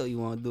 Daddy, you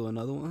want to do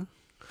another one?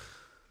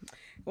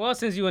 Well,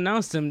 since you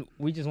announced him,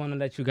 we just want to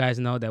let you guys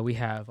know that we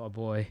have our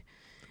boy,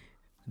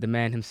 the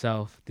man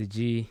himself, the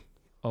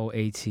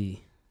GOAT.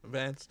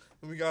 Vance.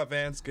 We got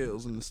Vance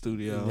Skills in the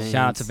studio. Vance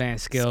Shout out to Van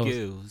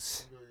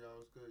Skills.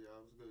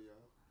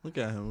 Look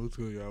at him. What's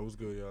good, y'all? What's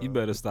good, y'all? You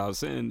better stop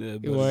saying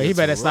that. Well, he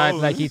better start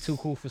like he too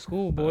cool for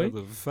school, boy.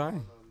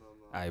 Fine.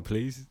 All right,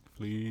 please.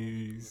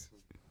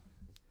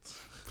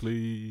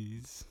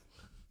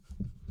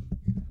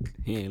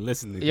 He ain't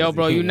listening. Yo,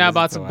 bro, you're not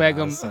about to beg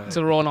him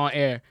to roll on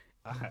air.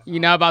 You're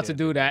not about to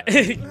do that.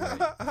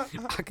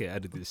 I can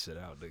edit this shit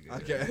out, nigga.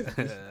 Okay.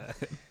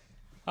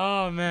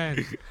 Oh,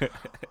 man.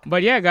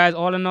 But yeah, guys,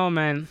 all in all,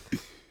 man,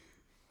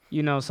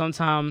 you know,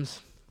 sometimes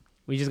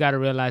we just got to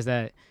realize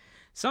that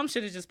some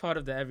shit is just part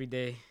of the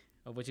everyday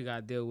of what you got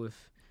to deal with,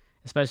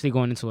 especially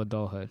going into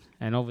adulthood.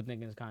 And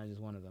overthinking is kind of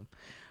just one of them.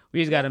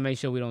 We just got to make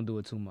sure we don't do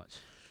it too much.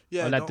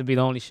 Yeah. Or let it be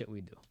the only shit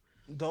we do.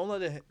 Don't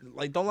let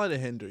it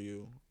hinder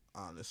you.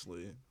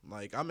 Honestly,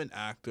 like I'm an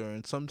actor,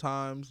 and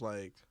sometimes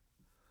like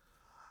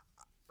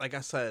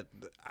I said,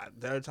 I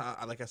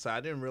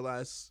didn't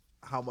realize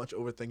how much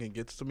overthinking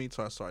gets to me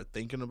until I started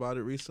thinking about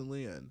it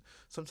recently. And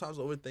sometimes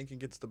overthinking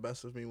gets the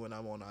best of me when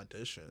I'm on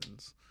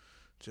auditions.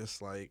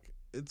 Just like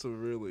it's a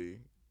really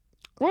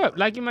Well,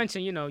 like you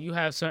mentioned, you know, you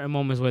have certain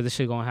moments where this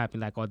shit gonna happen,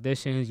 like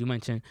auditions. You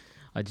mentioned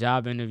a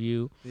job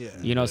interview. yeah.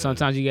 You know,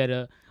 sometimes you get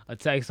a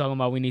text talking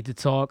about we need to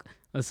talk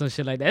or some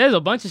shit like that. There's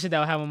a bunch of shit that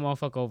will have a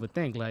motherfucker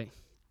overthink. Like,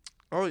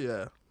 Oh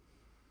yeah.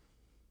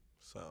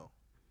 So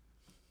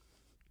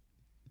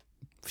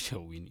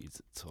Yo, we need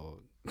to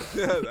talk.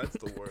 that's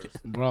the worst.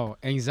 bro,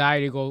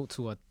 anxiety go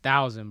to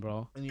 1,000,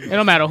 bro. And It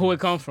don't matter who it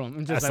come from.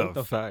 It's just That's like, a what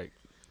the fact.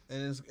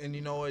 And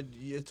you know what?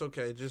 It's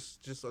okay. Just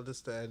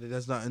understand.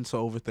 There's nothing to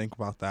overthink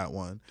about that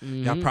one.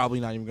 Mhm. Y'all probably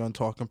not even gonna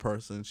talk in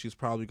person. She's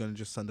probably gonna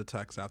just send a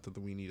text after the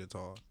we need to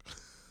talk.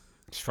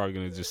 She's probably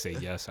gonna just say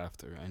yes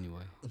after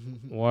anyway.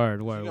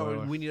 Word. You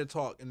know, we need to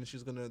talk, and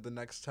she's gonna the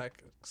next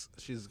text.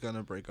 She's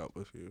gonna break up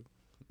with you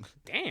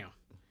Damn.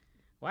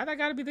 Why that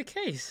gotta be the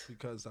case?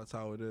 because that's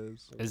how it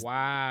is.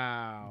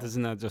 Wow.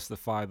 Doesn't that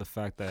justify the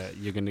fact that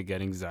you're gonna get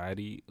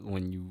anxiety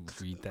when you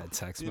read that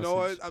text You message? know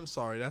what? I'm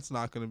sorry. That's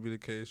not gonna be the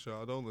case,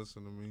 y'all. Don't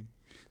listen to me.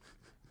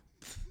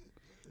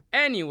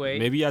 Anyway.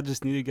 Maybe I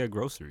just need to get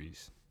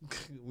groceries.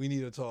 We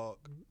need to talk.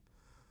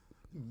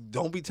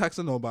 Don't be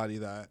texting nobody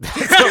that.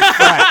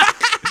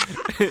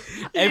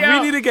 If Yo, we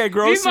need to get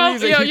groceries,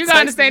 and Yo, he you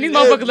gotta texts understand, me- these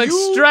motherfuckers look If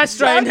you stressed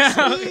right text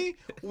now. me,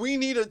 we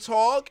need to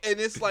talk, and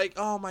it's like,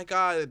 oh my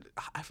god,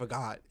 I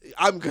forgot.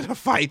 I'm gonna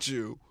fight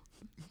you.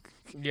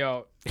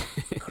 Yo,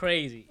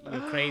 crazy.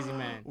 You're crazy,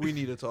 man. We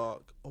need to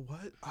talk.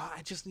 What? Oh,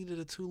 I just needed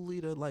a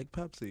 2-liter like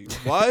Pepsi.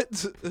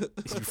 What?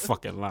 You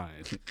fucking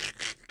lying.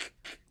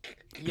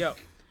 Yo,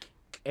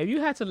 if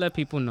you had to let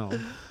people know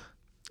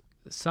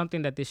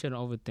something that they shouldn't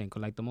overthink, or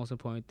like the most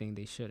important thing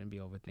they shouldn't be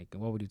overthinking,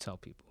 what would you tell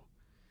people?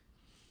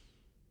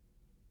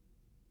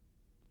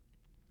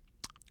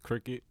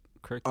 Cricket.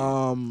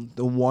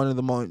 The one of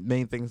the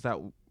main things that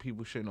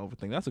people shouldn't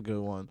overthink. That's a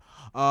good one.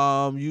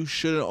 You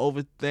shouldn't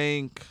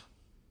overthink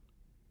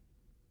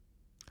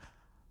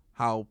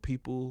how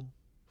people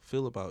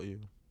feel about you.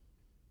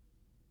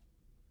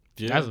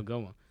 Yeah. That's a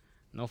good one.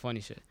 No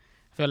funny shit.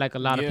 I feel like a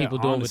lot of Yeah, people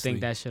do honestly.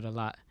 overthink that shit a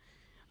lot.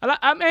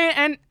 I mean,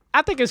 and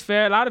I think it's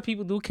fair. A lot of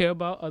people do care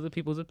about other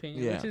people's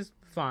opinion, Yeah. which is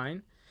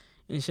fine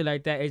and shit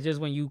like that. It's just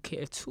when you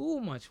care too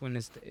much when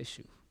it's the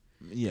issue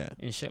Yeah.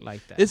 and shit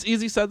like that. It's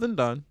easy said than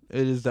done.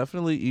 It is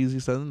definitely easy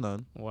said than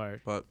done.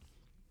 Word. But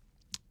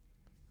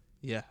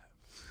yeah.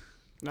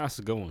 That's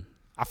a good one.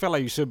 I feel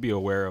like you should be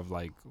aware of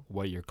like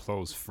what your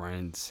close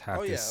friends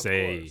have to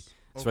say,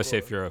 especially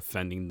if you're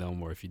offending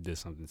them or if you did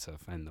something to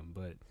offend them.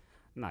 But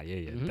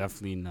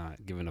definitely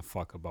not giving a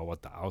fuck about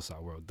what the outside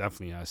world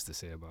definitely has to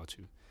say about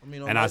you. I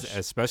mean, And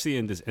especially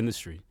in this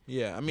industry.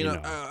 yeah, I mean,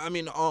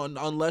 you know.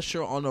 unless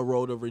you're on a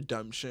road of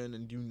redemption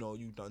and you know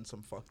you've done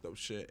some fucked up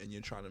shit and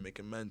you're trying to make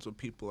amends with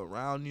people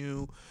around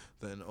you,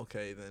 then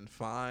okay, then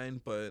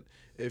fine. But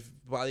if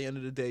by the end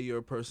of the day you're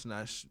a person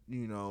that's,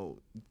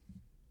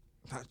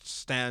 that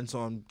stands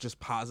on just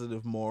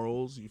positive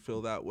morals, you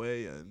feel that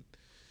way, and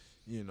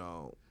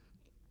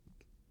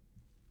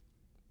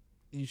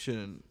you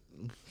shouldn't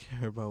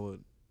care about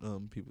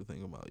what people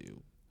think about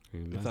you.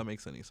 Amen. If that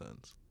makes any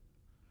sense.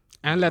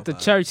 And let the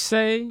that. church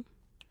say,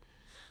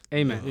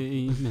 amen.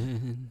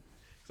 Amen.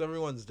 Because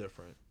everyone's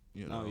different,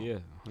 Oh yeah,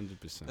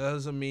 100%.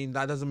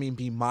 That doesn't mean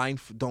be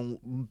mindful.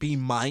 Don't be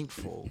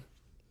mindful.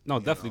 No,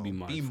 you definitely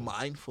know, be mindful. Be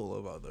mindful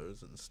of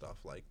others and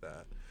stuff like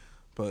that.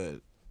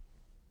 But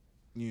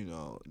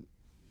not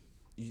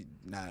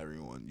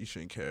everyone. You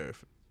shouldn't care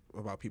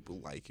about people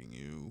liking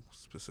you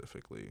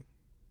specifically.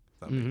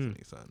 If that makes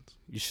any sense.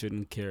 You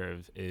shouldn't care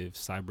if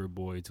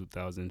Cyberboy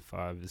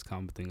 2005 is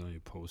commenting on your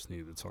post,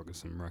 neither talking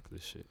some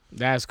reckless shit.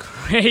 That's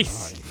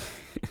crazy.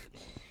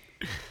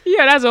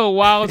 Yeah, that's a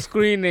wild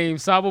screen name,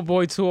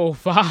 Cyberboy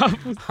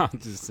 205. I'm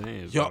just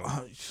saying, Yo,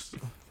 bro.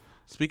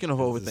 speaking of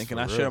This is overthinking, for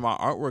I real. shared my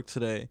artwork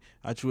today.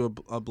 I drew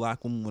a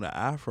black woman with an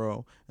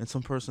afro, and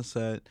some person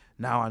said,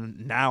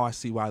 "Now I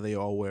see why they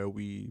all wear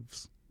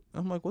weaves."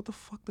 I'm like, what the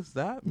fuck does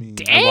that mean?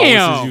 Damn.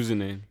 And what was his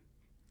username?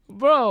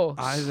 Bro,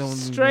 I don't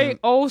straight even-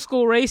 old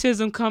school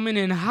racism coming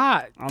in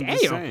hot. I'm Damn.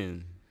 just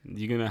saying,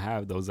 you're gonna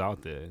have those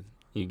out there.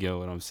 You get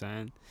what I'm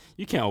saying?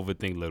 You can't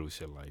overthink little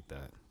shit like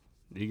that.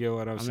 You get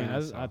what I'm I saying?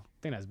 mean, So- I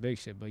think that's big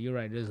shit, but you're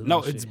right. There's no,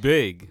 little it's shit.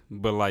 big,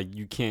 but like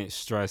you can't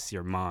stress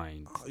your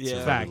mind. Yeah.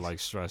 to Facts. like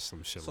stress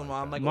some shit So like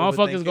I'm that. like,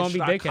 Motherfuckers overthinking, gonna be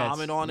should I dickheads.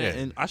 comment on it,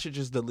 Yeah. and I should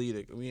just delete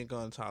it. We ain't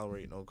gonna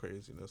tolerate no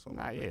craziness. On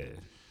Nah, my yeah. page.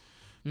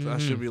 So I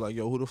Mhm. should be like,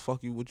 yo, who the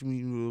fuck you? What you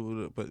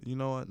mean? But you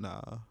know what?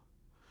 Nah.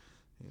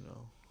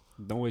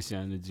 Don't waste your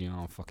energy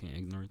on fucking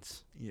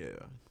ignorance, Yeah.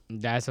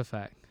 That's a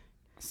fact.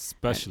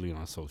 especially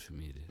on social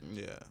media.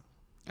 Yeah.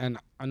 And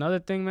another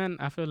thing, man,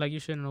 I feel like you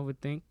shouldn't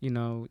overthink,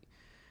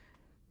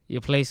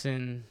 your place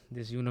in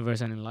this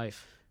universe and in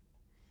life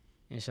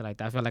and shit like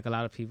that. I feel like a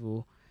lot of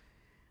people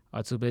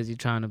are too busy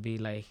trying to be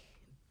like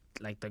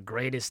the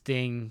greatest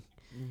thing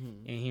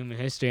in human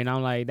history. And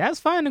I'm like, that's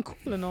fine and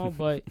cool and all,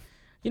 but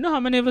you know how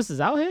many of us is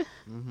out here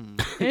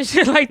and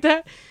shit like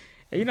that?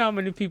 And you know how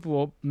many people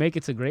will make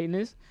it to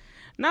greatness?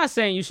 Not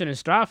saying you shouldn't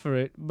strive for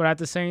it, but at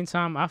the same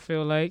time, I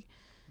feel like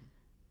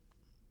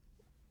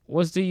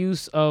what's the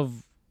use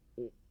of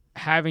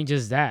having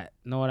just that?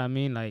 Know what I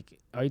mean? Like,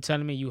 are you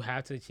telling me you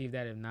have to achieve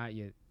that? If not,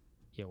 you're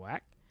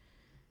whack.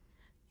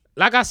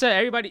 Like I said,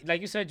 everybody,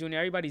 like you said, Junior,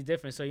 everybody's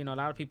different. So a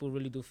lot of people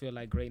really do feel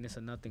like greatness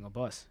or nothing or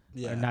bust.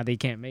 Yeah. Or now they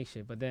can't make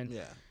shit. But then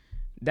Yeah.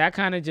 that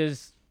kind of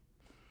just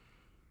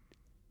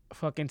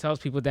fucking tells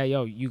people that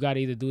you gotta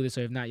either do this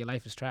or if not, your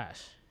life is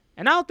trash.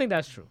 And I don't think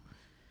that's true.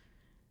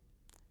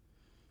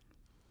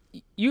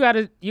 You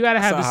gotta have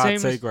That's the a hot same.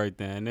 take right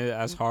there, and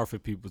that's hard for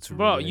people to.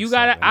 Bro, really you accept,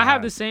 gotta. and I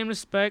have the same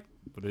respect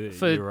But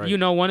for you're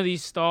right. one of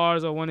these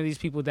stars or one of these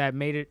people that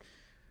made it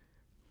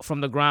from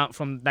the ground,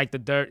 from like the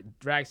dirt,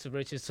 rags to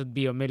riches to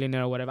be a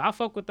millionaire or whatever. I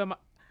fuck with them,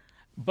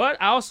 but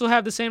I also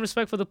have the same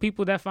respect for the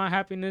people that find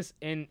happiness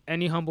in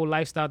any humble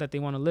lifestyle that they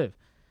want to live.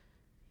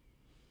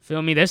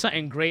 Feel me? There's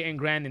something great and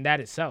grand in that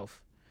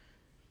itself.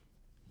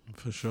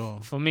 For sure.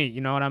 For me,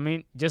 you know what I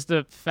mean? Just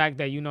the fact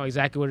that you know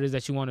exactly what it is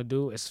that you want to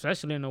do,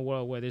 especially in a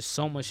world where there's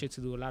so much shit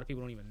to do. A lot of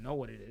people don't even know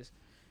what it is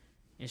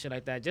and shit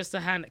like that. Just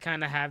to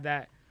kind of have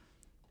that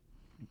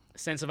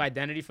sense of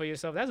identity for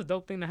yourself, that's a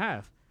dope thing to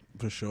have.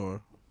 For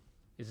sure.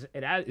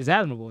 It's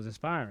admirable. It's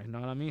inspiring. You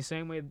know what I mean?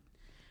 Same way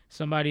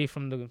somebody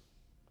from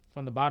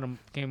the bottom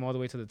came all the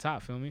way to the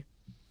top. Feel me?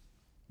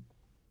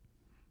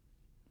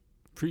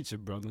 Preach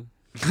it, brother.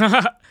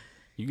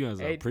 You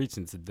guys are Hey.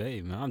 preaching today,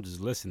 man. I'm just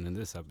listening to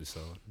this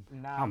episode.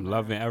 Nah, I'm man.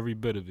 loving every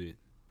bit of it.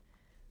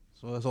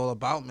 That's what it's all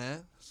about,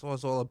 man. That's what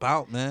it's all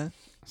about, man.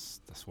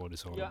 That's what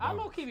it's all Yo, I about.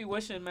 low key be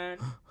wishing, man.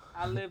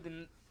 I lived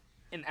in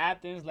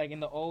Athens, like in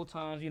the old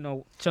times,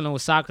 chilling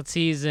with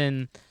Socrates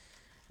and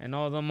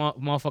all the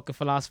motherfucking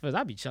philosophers.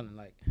 I be chilling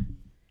like.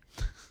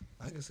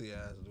 I can see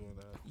ass doing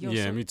that. Yo,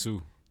 yeah, so, me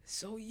too.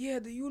 So yeah,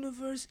 the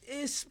universe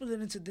is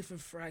split into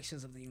different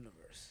fractions of the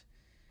universe.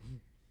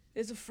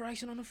 There's a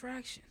fraction on a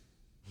fraction.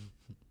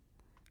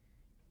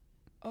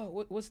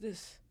 Oh, what's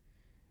this?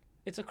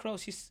 It's a crow.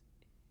 She's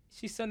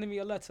sending me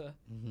a letter.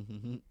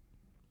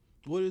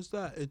 What is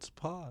that? It's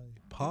pie.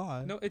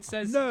 Pie. No, it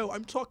says No,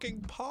 I'm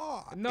talking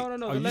pie. no. Are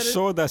The you letter,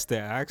 sure that's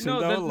their accent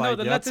No, though? the- no, like,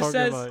 the y'all letter talking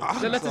says-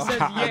 like- the letter says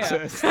yeah.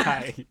 It's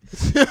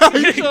like- Are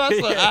you sure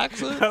that's the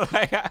accent?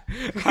 like,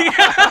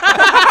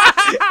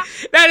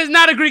 That is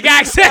not a Greek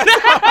accent.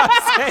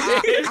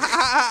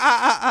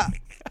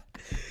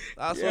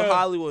 That's Yeah. what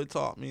Hollywood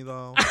taught me,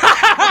 though.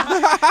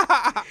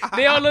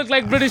 They all look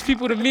like British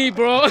people to me,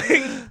 bro.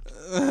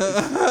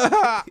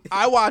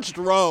 I watched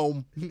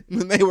Rome,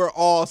 and they were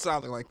all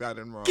sounding like that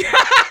in Rome.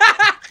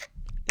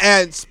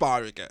 And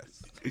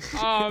Spartacus.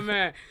 Oh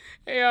man,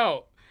 hey,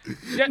 yo,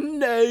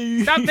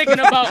 no. stop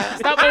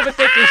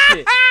overthinking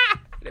shit.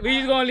 We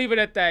just gonna leave it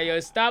at that, yo.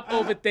 Stop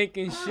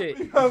overthinking shit.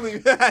 I'll leave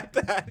it at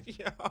that,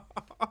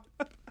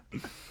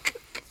 yo.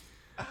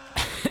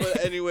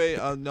 But anyway,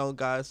 no,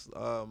 guys.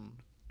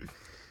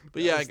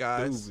 But yeah,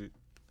 guys,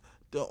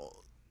 Stupid.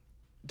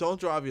 don't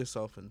drive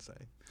yourself insane.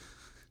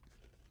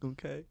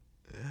 Okay.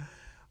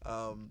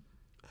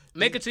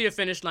 Make it to your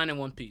finish line in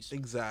one piece.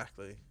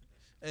 Exactly.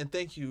 And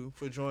thank you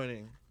for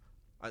joining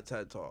our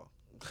TED Talk.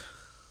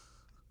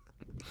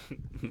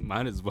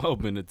 Might as well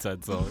been a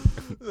TED Talk.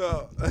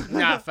 No.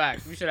 Nah,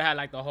 fact. We should have had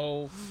like the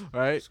whole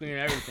Right? screen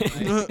and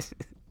everything. Like,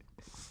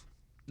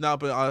 No,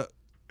 but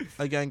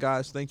again,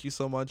 guys, thank you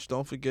so much.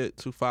 Don't forget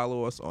to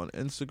follow us on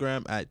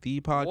Instagram at the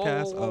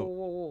podcast.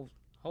 whoa.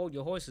 Hold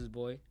your horses,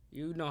 boy.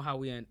 You know how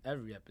we end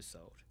every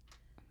episode.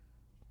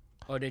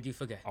 Or did you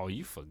forget? Oh,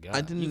 you forgot.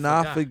 I did You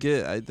not forgot.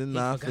 forget. I did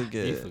not forgot.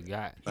 forget. You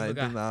forgot. I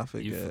forgot. did not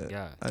forget. You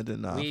forgot. I did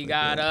not We forget.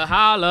 gotta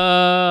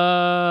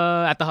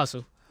holla at the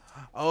hustle.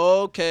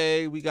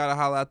 Okay, we gotta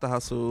holla at the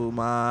hustle.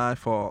 My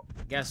fault.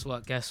 Guess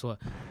what?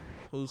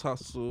 Whose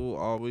hustle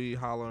are we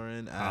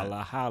hollering at?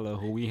 Holla, holla.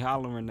 Who we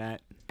hollering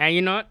at? And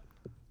you know what?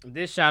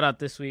 This shout out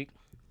this week,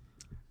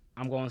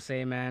 I'm gonna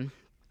say, man,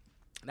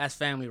 that's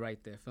family right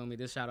there. Feel me?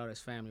 This shout out is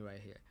family right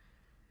here.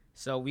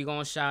 So we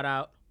gonna shout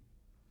out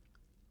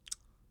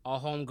our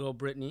homegirl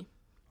Brittany.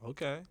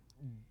 Okay.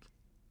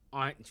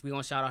 We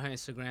gonna shout out her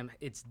Instagram.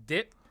 It's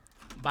Dip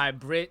by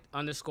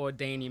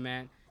Brit_Danny,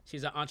 man.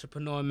 She's an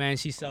entrepreneur, man.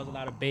 She sells a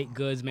lot of baked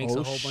goods, makes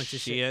a whole bunch of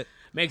shit.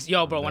 Makes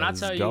bro. When I Let's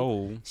tell you,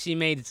 go. she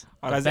made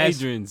Oh, the that's best.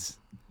 Adrian's.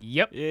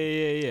 Yep.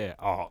 Yeah.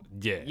 Oh,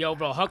 yeah. Yo,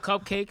 bro, her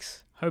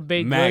cupcakes, her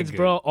baked Mad goods, good.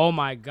 bro. Oh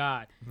my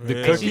god, The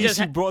Really? cookies She just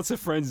she had- brought to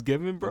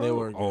Friendsgiving, bro. They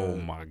were Oh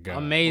good. my god.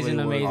 amazing,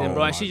 Really amazing, were.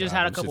 bro. Oh And she my just God,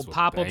 had a them couple shits were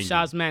pop up banging.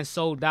 shops, man,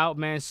 sold out,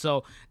 man.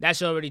 So that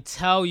should already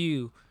tell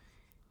you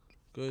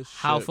Good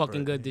how shit,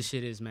 fucking good Brittany. this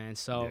shit is, man.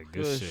 So Yeah, good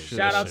Good shit. shit. good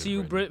shout out shit, to you,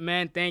 Brittany. Brit,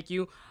 man. Thank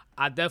you.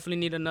 I definitely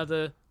need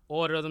another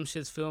order of them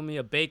shits. Feel me?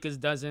 A baker's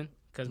dozen,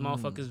 cause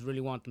motherfuckers really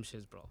want them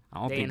shits, bro. I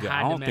don't They think in I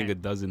high don't think demand. a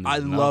dozen. I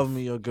love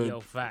me a good, Yo,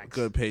 facts.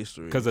 good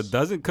pastry. because a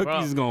dozen cookies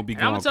Bro. is gonna be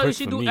And I'm going gonna tell you, quick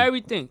she for do me.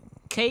 everything: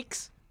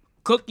 cakes,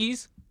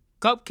 cookies,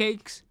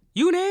 cupcakes,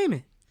 you name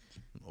it.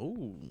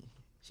 Ooh,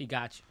 She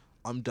got you.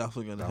 I'm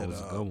definitely gonna That hit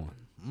was a up. good one.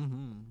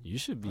 Mm-hmm. You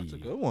should That's a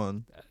be. good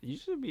one. You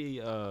should be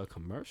a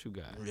commercial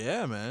guy.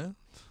 Yeah, man.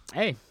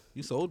 Hey,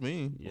 You sold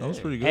me. That was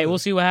Yeah. pretty good. hey, we'll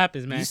see what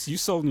happens, man. You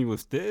sold me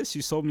with this.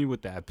 You sold me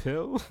with that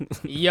pill.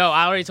 Yo,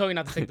 I already told you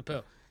not to take the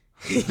pill.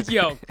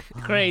 Yo,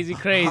 crazy.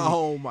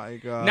 Oh my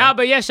god. Nah,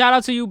 but yeah, shout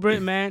out to you,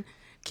 Brit, man.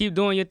 Keep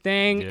doing your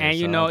thing, Yeah, and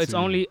you shout know out it's to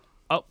you. only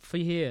up for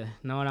here.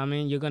 Know what I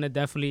mean? You're gonna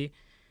definitely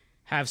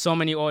have so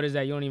many orders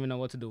that you don't even know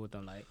what to do with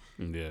them. Like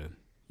yeah. you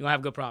gonna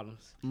have good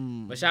problems.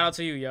 But shout out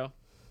to you, yo.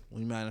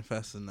 we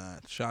manifesting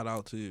that. Shout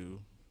out to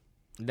you.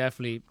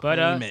 Definitely. But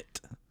Claim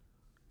it.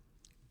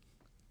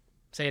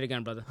 say it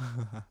again, brother.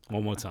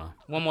 One more time.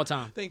 One more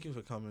time. Thank you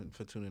for coming,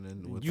 for tuning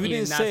in. With You us.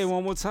 didn't not- say it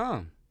one more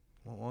time.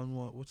 One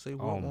more. Let's say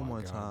Oh one my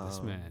more God, time.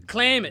 this man.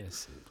 Claim it.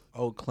 Yes.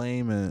 Oh,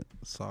 claim it.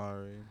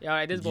 Sorry. All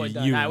right, this boy's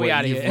done. You, Nah, we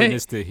out of you've here.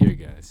 witnessed it here,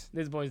 guys.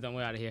 This boy's done.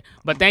 We out of here.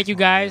 But thank you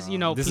guys. You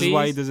know, This please. is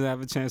why he doesn't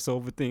have a chance to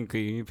overthink because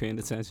he ain't paying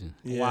attention.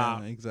 Yeah,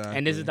 Wow. exactly.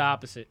 And this is the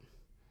opposite.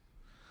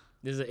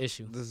 This is an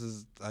issue. This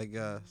is, I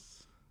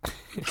guess.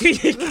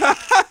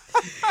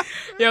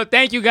 Yo,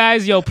 thank you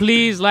guys. Yo,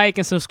 please like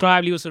and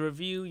subscribe. Leave us a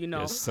review. You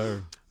know, Yes,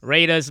 sir.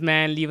 rate us,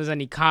 man. Leave us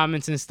any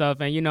comments and stuff.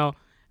 And you know,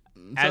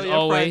 Tell as your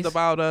always, friends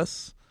about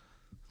us.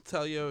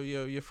 Tell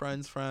your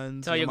friends.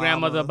 tell your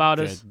grandmother mama. about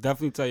Yeah, us.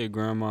 definitely tell your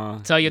grandma.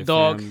 Tell your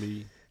dog.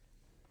 Family,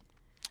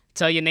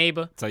 Tell your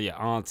neighbor. tell your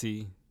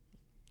auntie.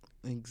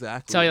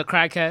 Exactly. Tell your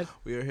crackhead.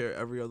 We are here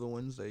every other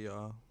Wednesday,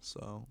 y'all.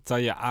 So Tell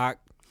your aunt.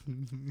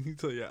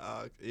 tell your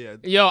yeah.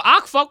 Yo,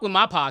 I fuck with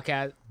my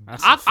podcast.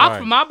 That's I a fact.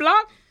 from my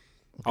block.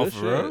 Oh, Good for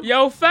shit. real?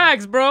 Yo,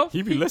 facts, bro.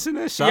 He be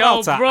listening? Shout Yo,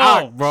 out to bro.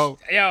 Ak, bro.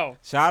 Yo,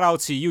 Shout out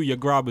to you. Your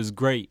grub is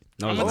great.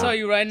 No, I'm it's gonna not. tell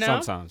you right now.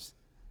 Sometimes.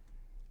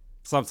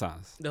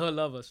 Sometimes. The hood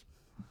love us.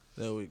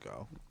 There we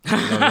go. You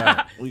know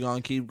that. We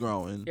gonna keep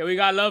growing, Yeah, we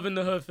got love in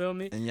the hood. Feel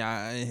me? and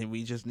y'all,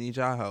 we just need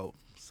y'all help.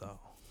 So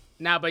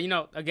Nah, but you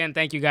know, again,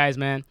 thank you guys,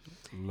 man.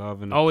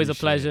 Love and Always a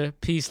appreciate pleasure.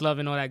 Peace, love,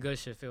 and all that good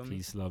shit. Feel it. me?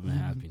 Peace, love, and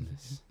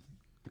happiness.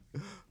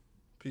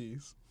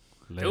 peace.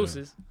 Later.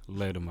 Deuces.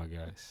 Later, my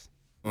guys.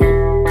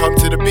 Come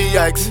to the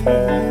BX,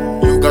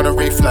 you gonna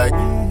reflect.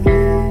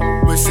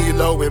 We see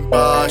low and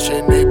Bosh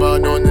and neighbor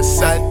on the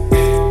set.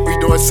 We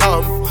doing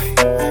something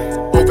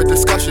over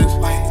discussions.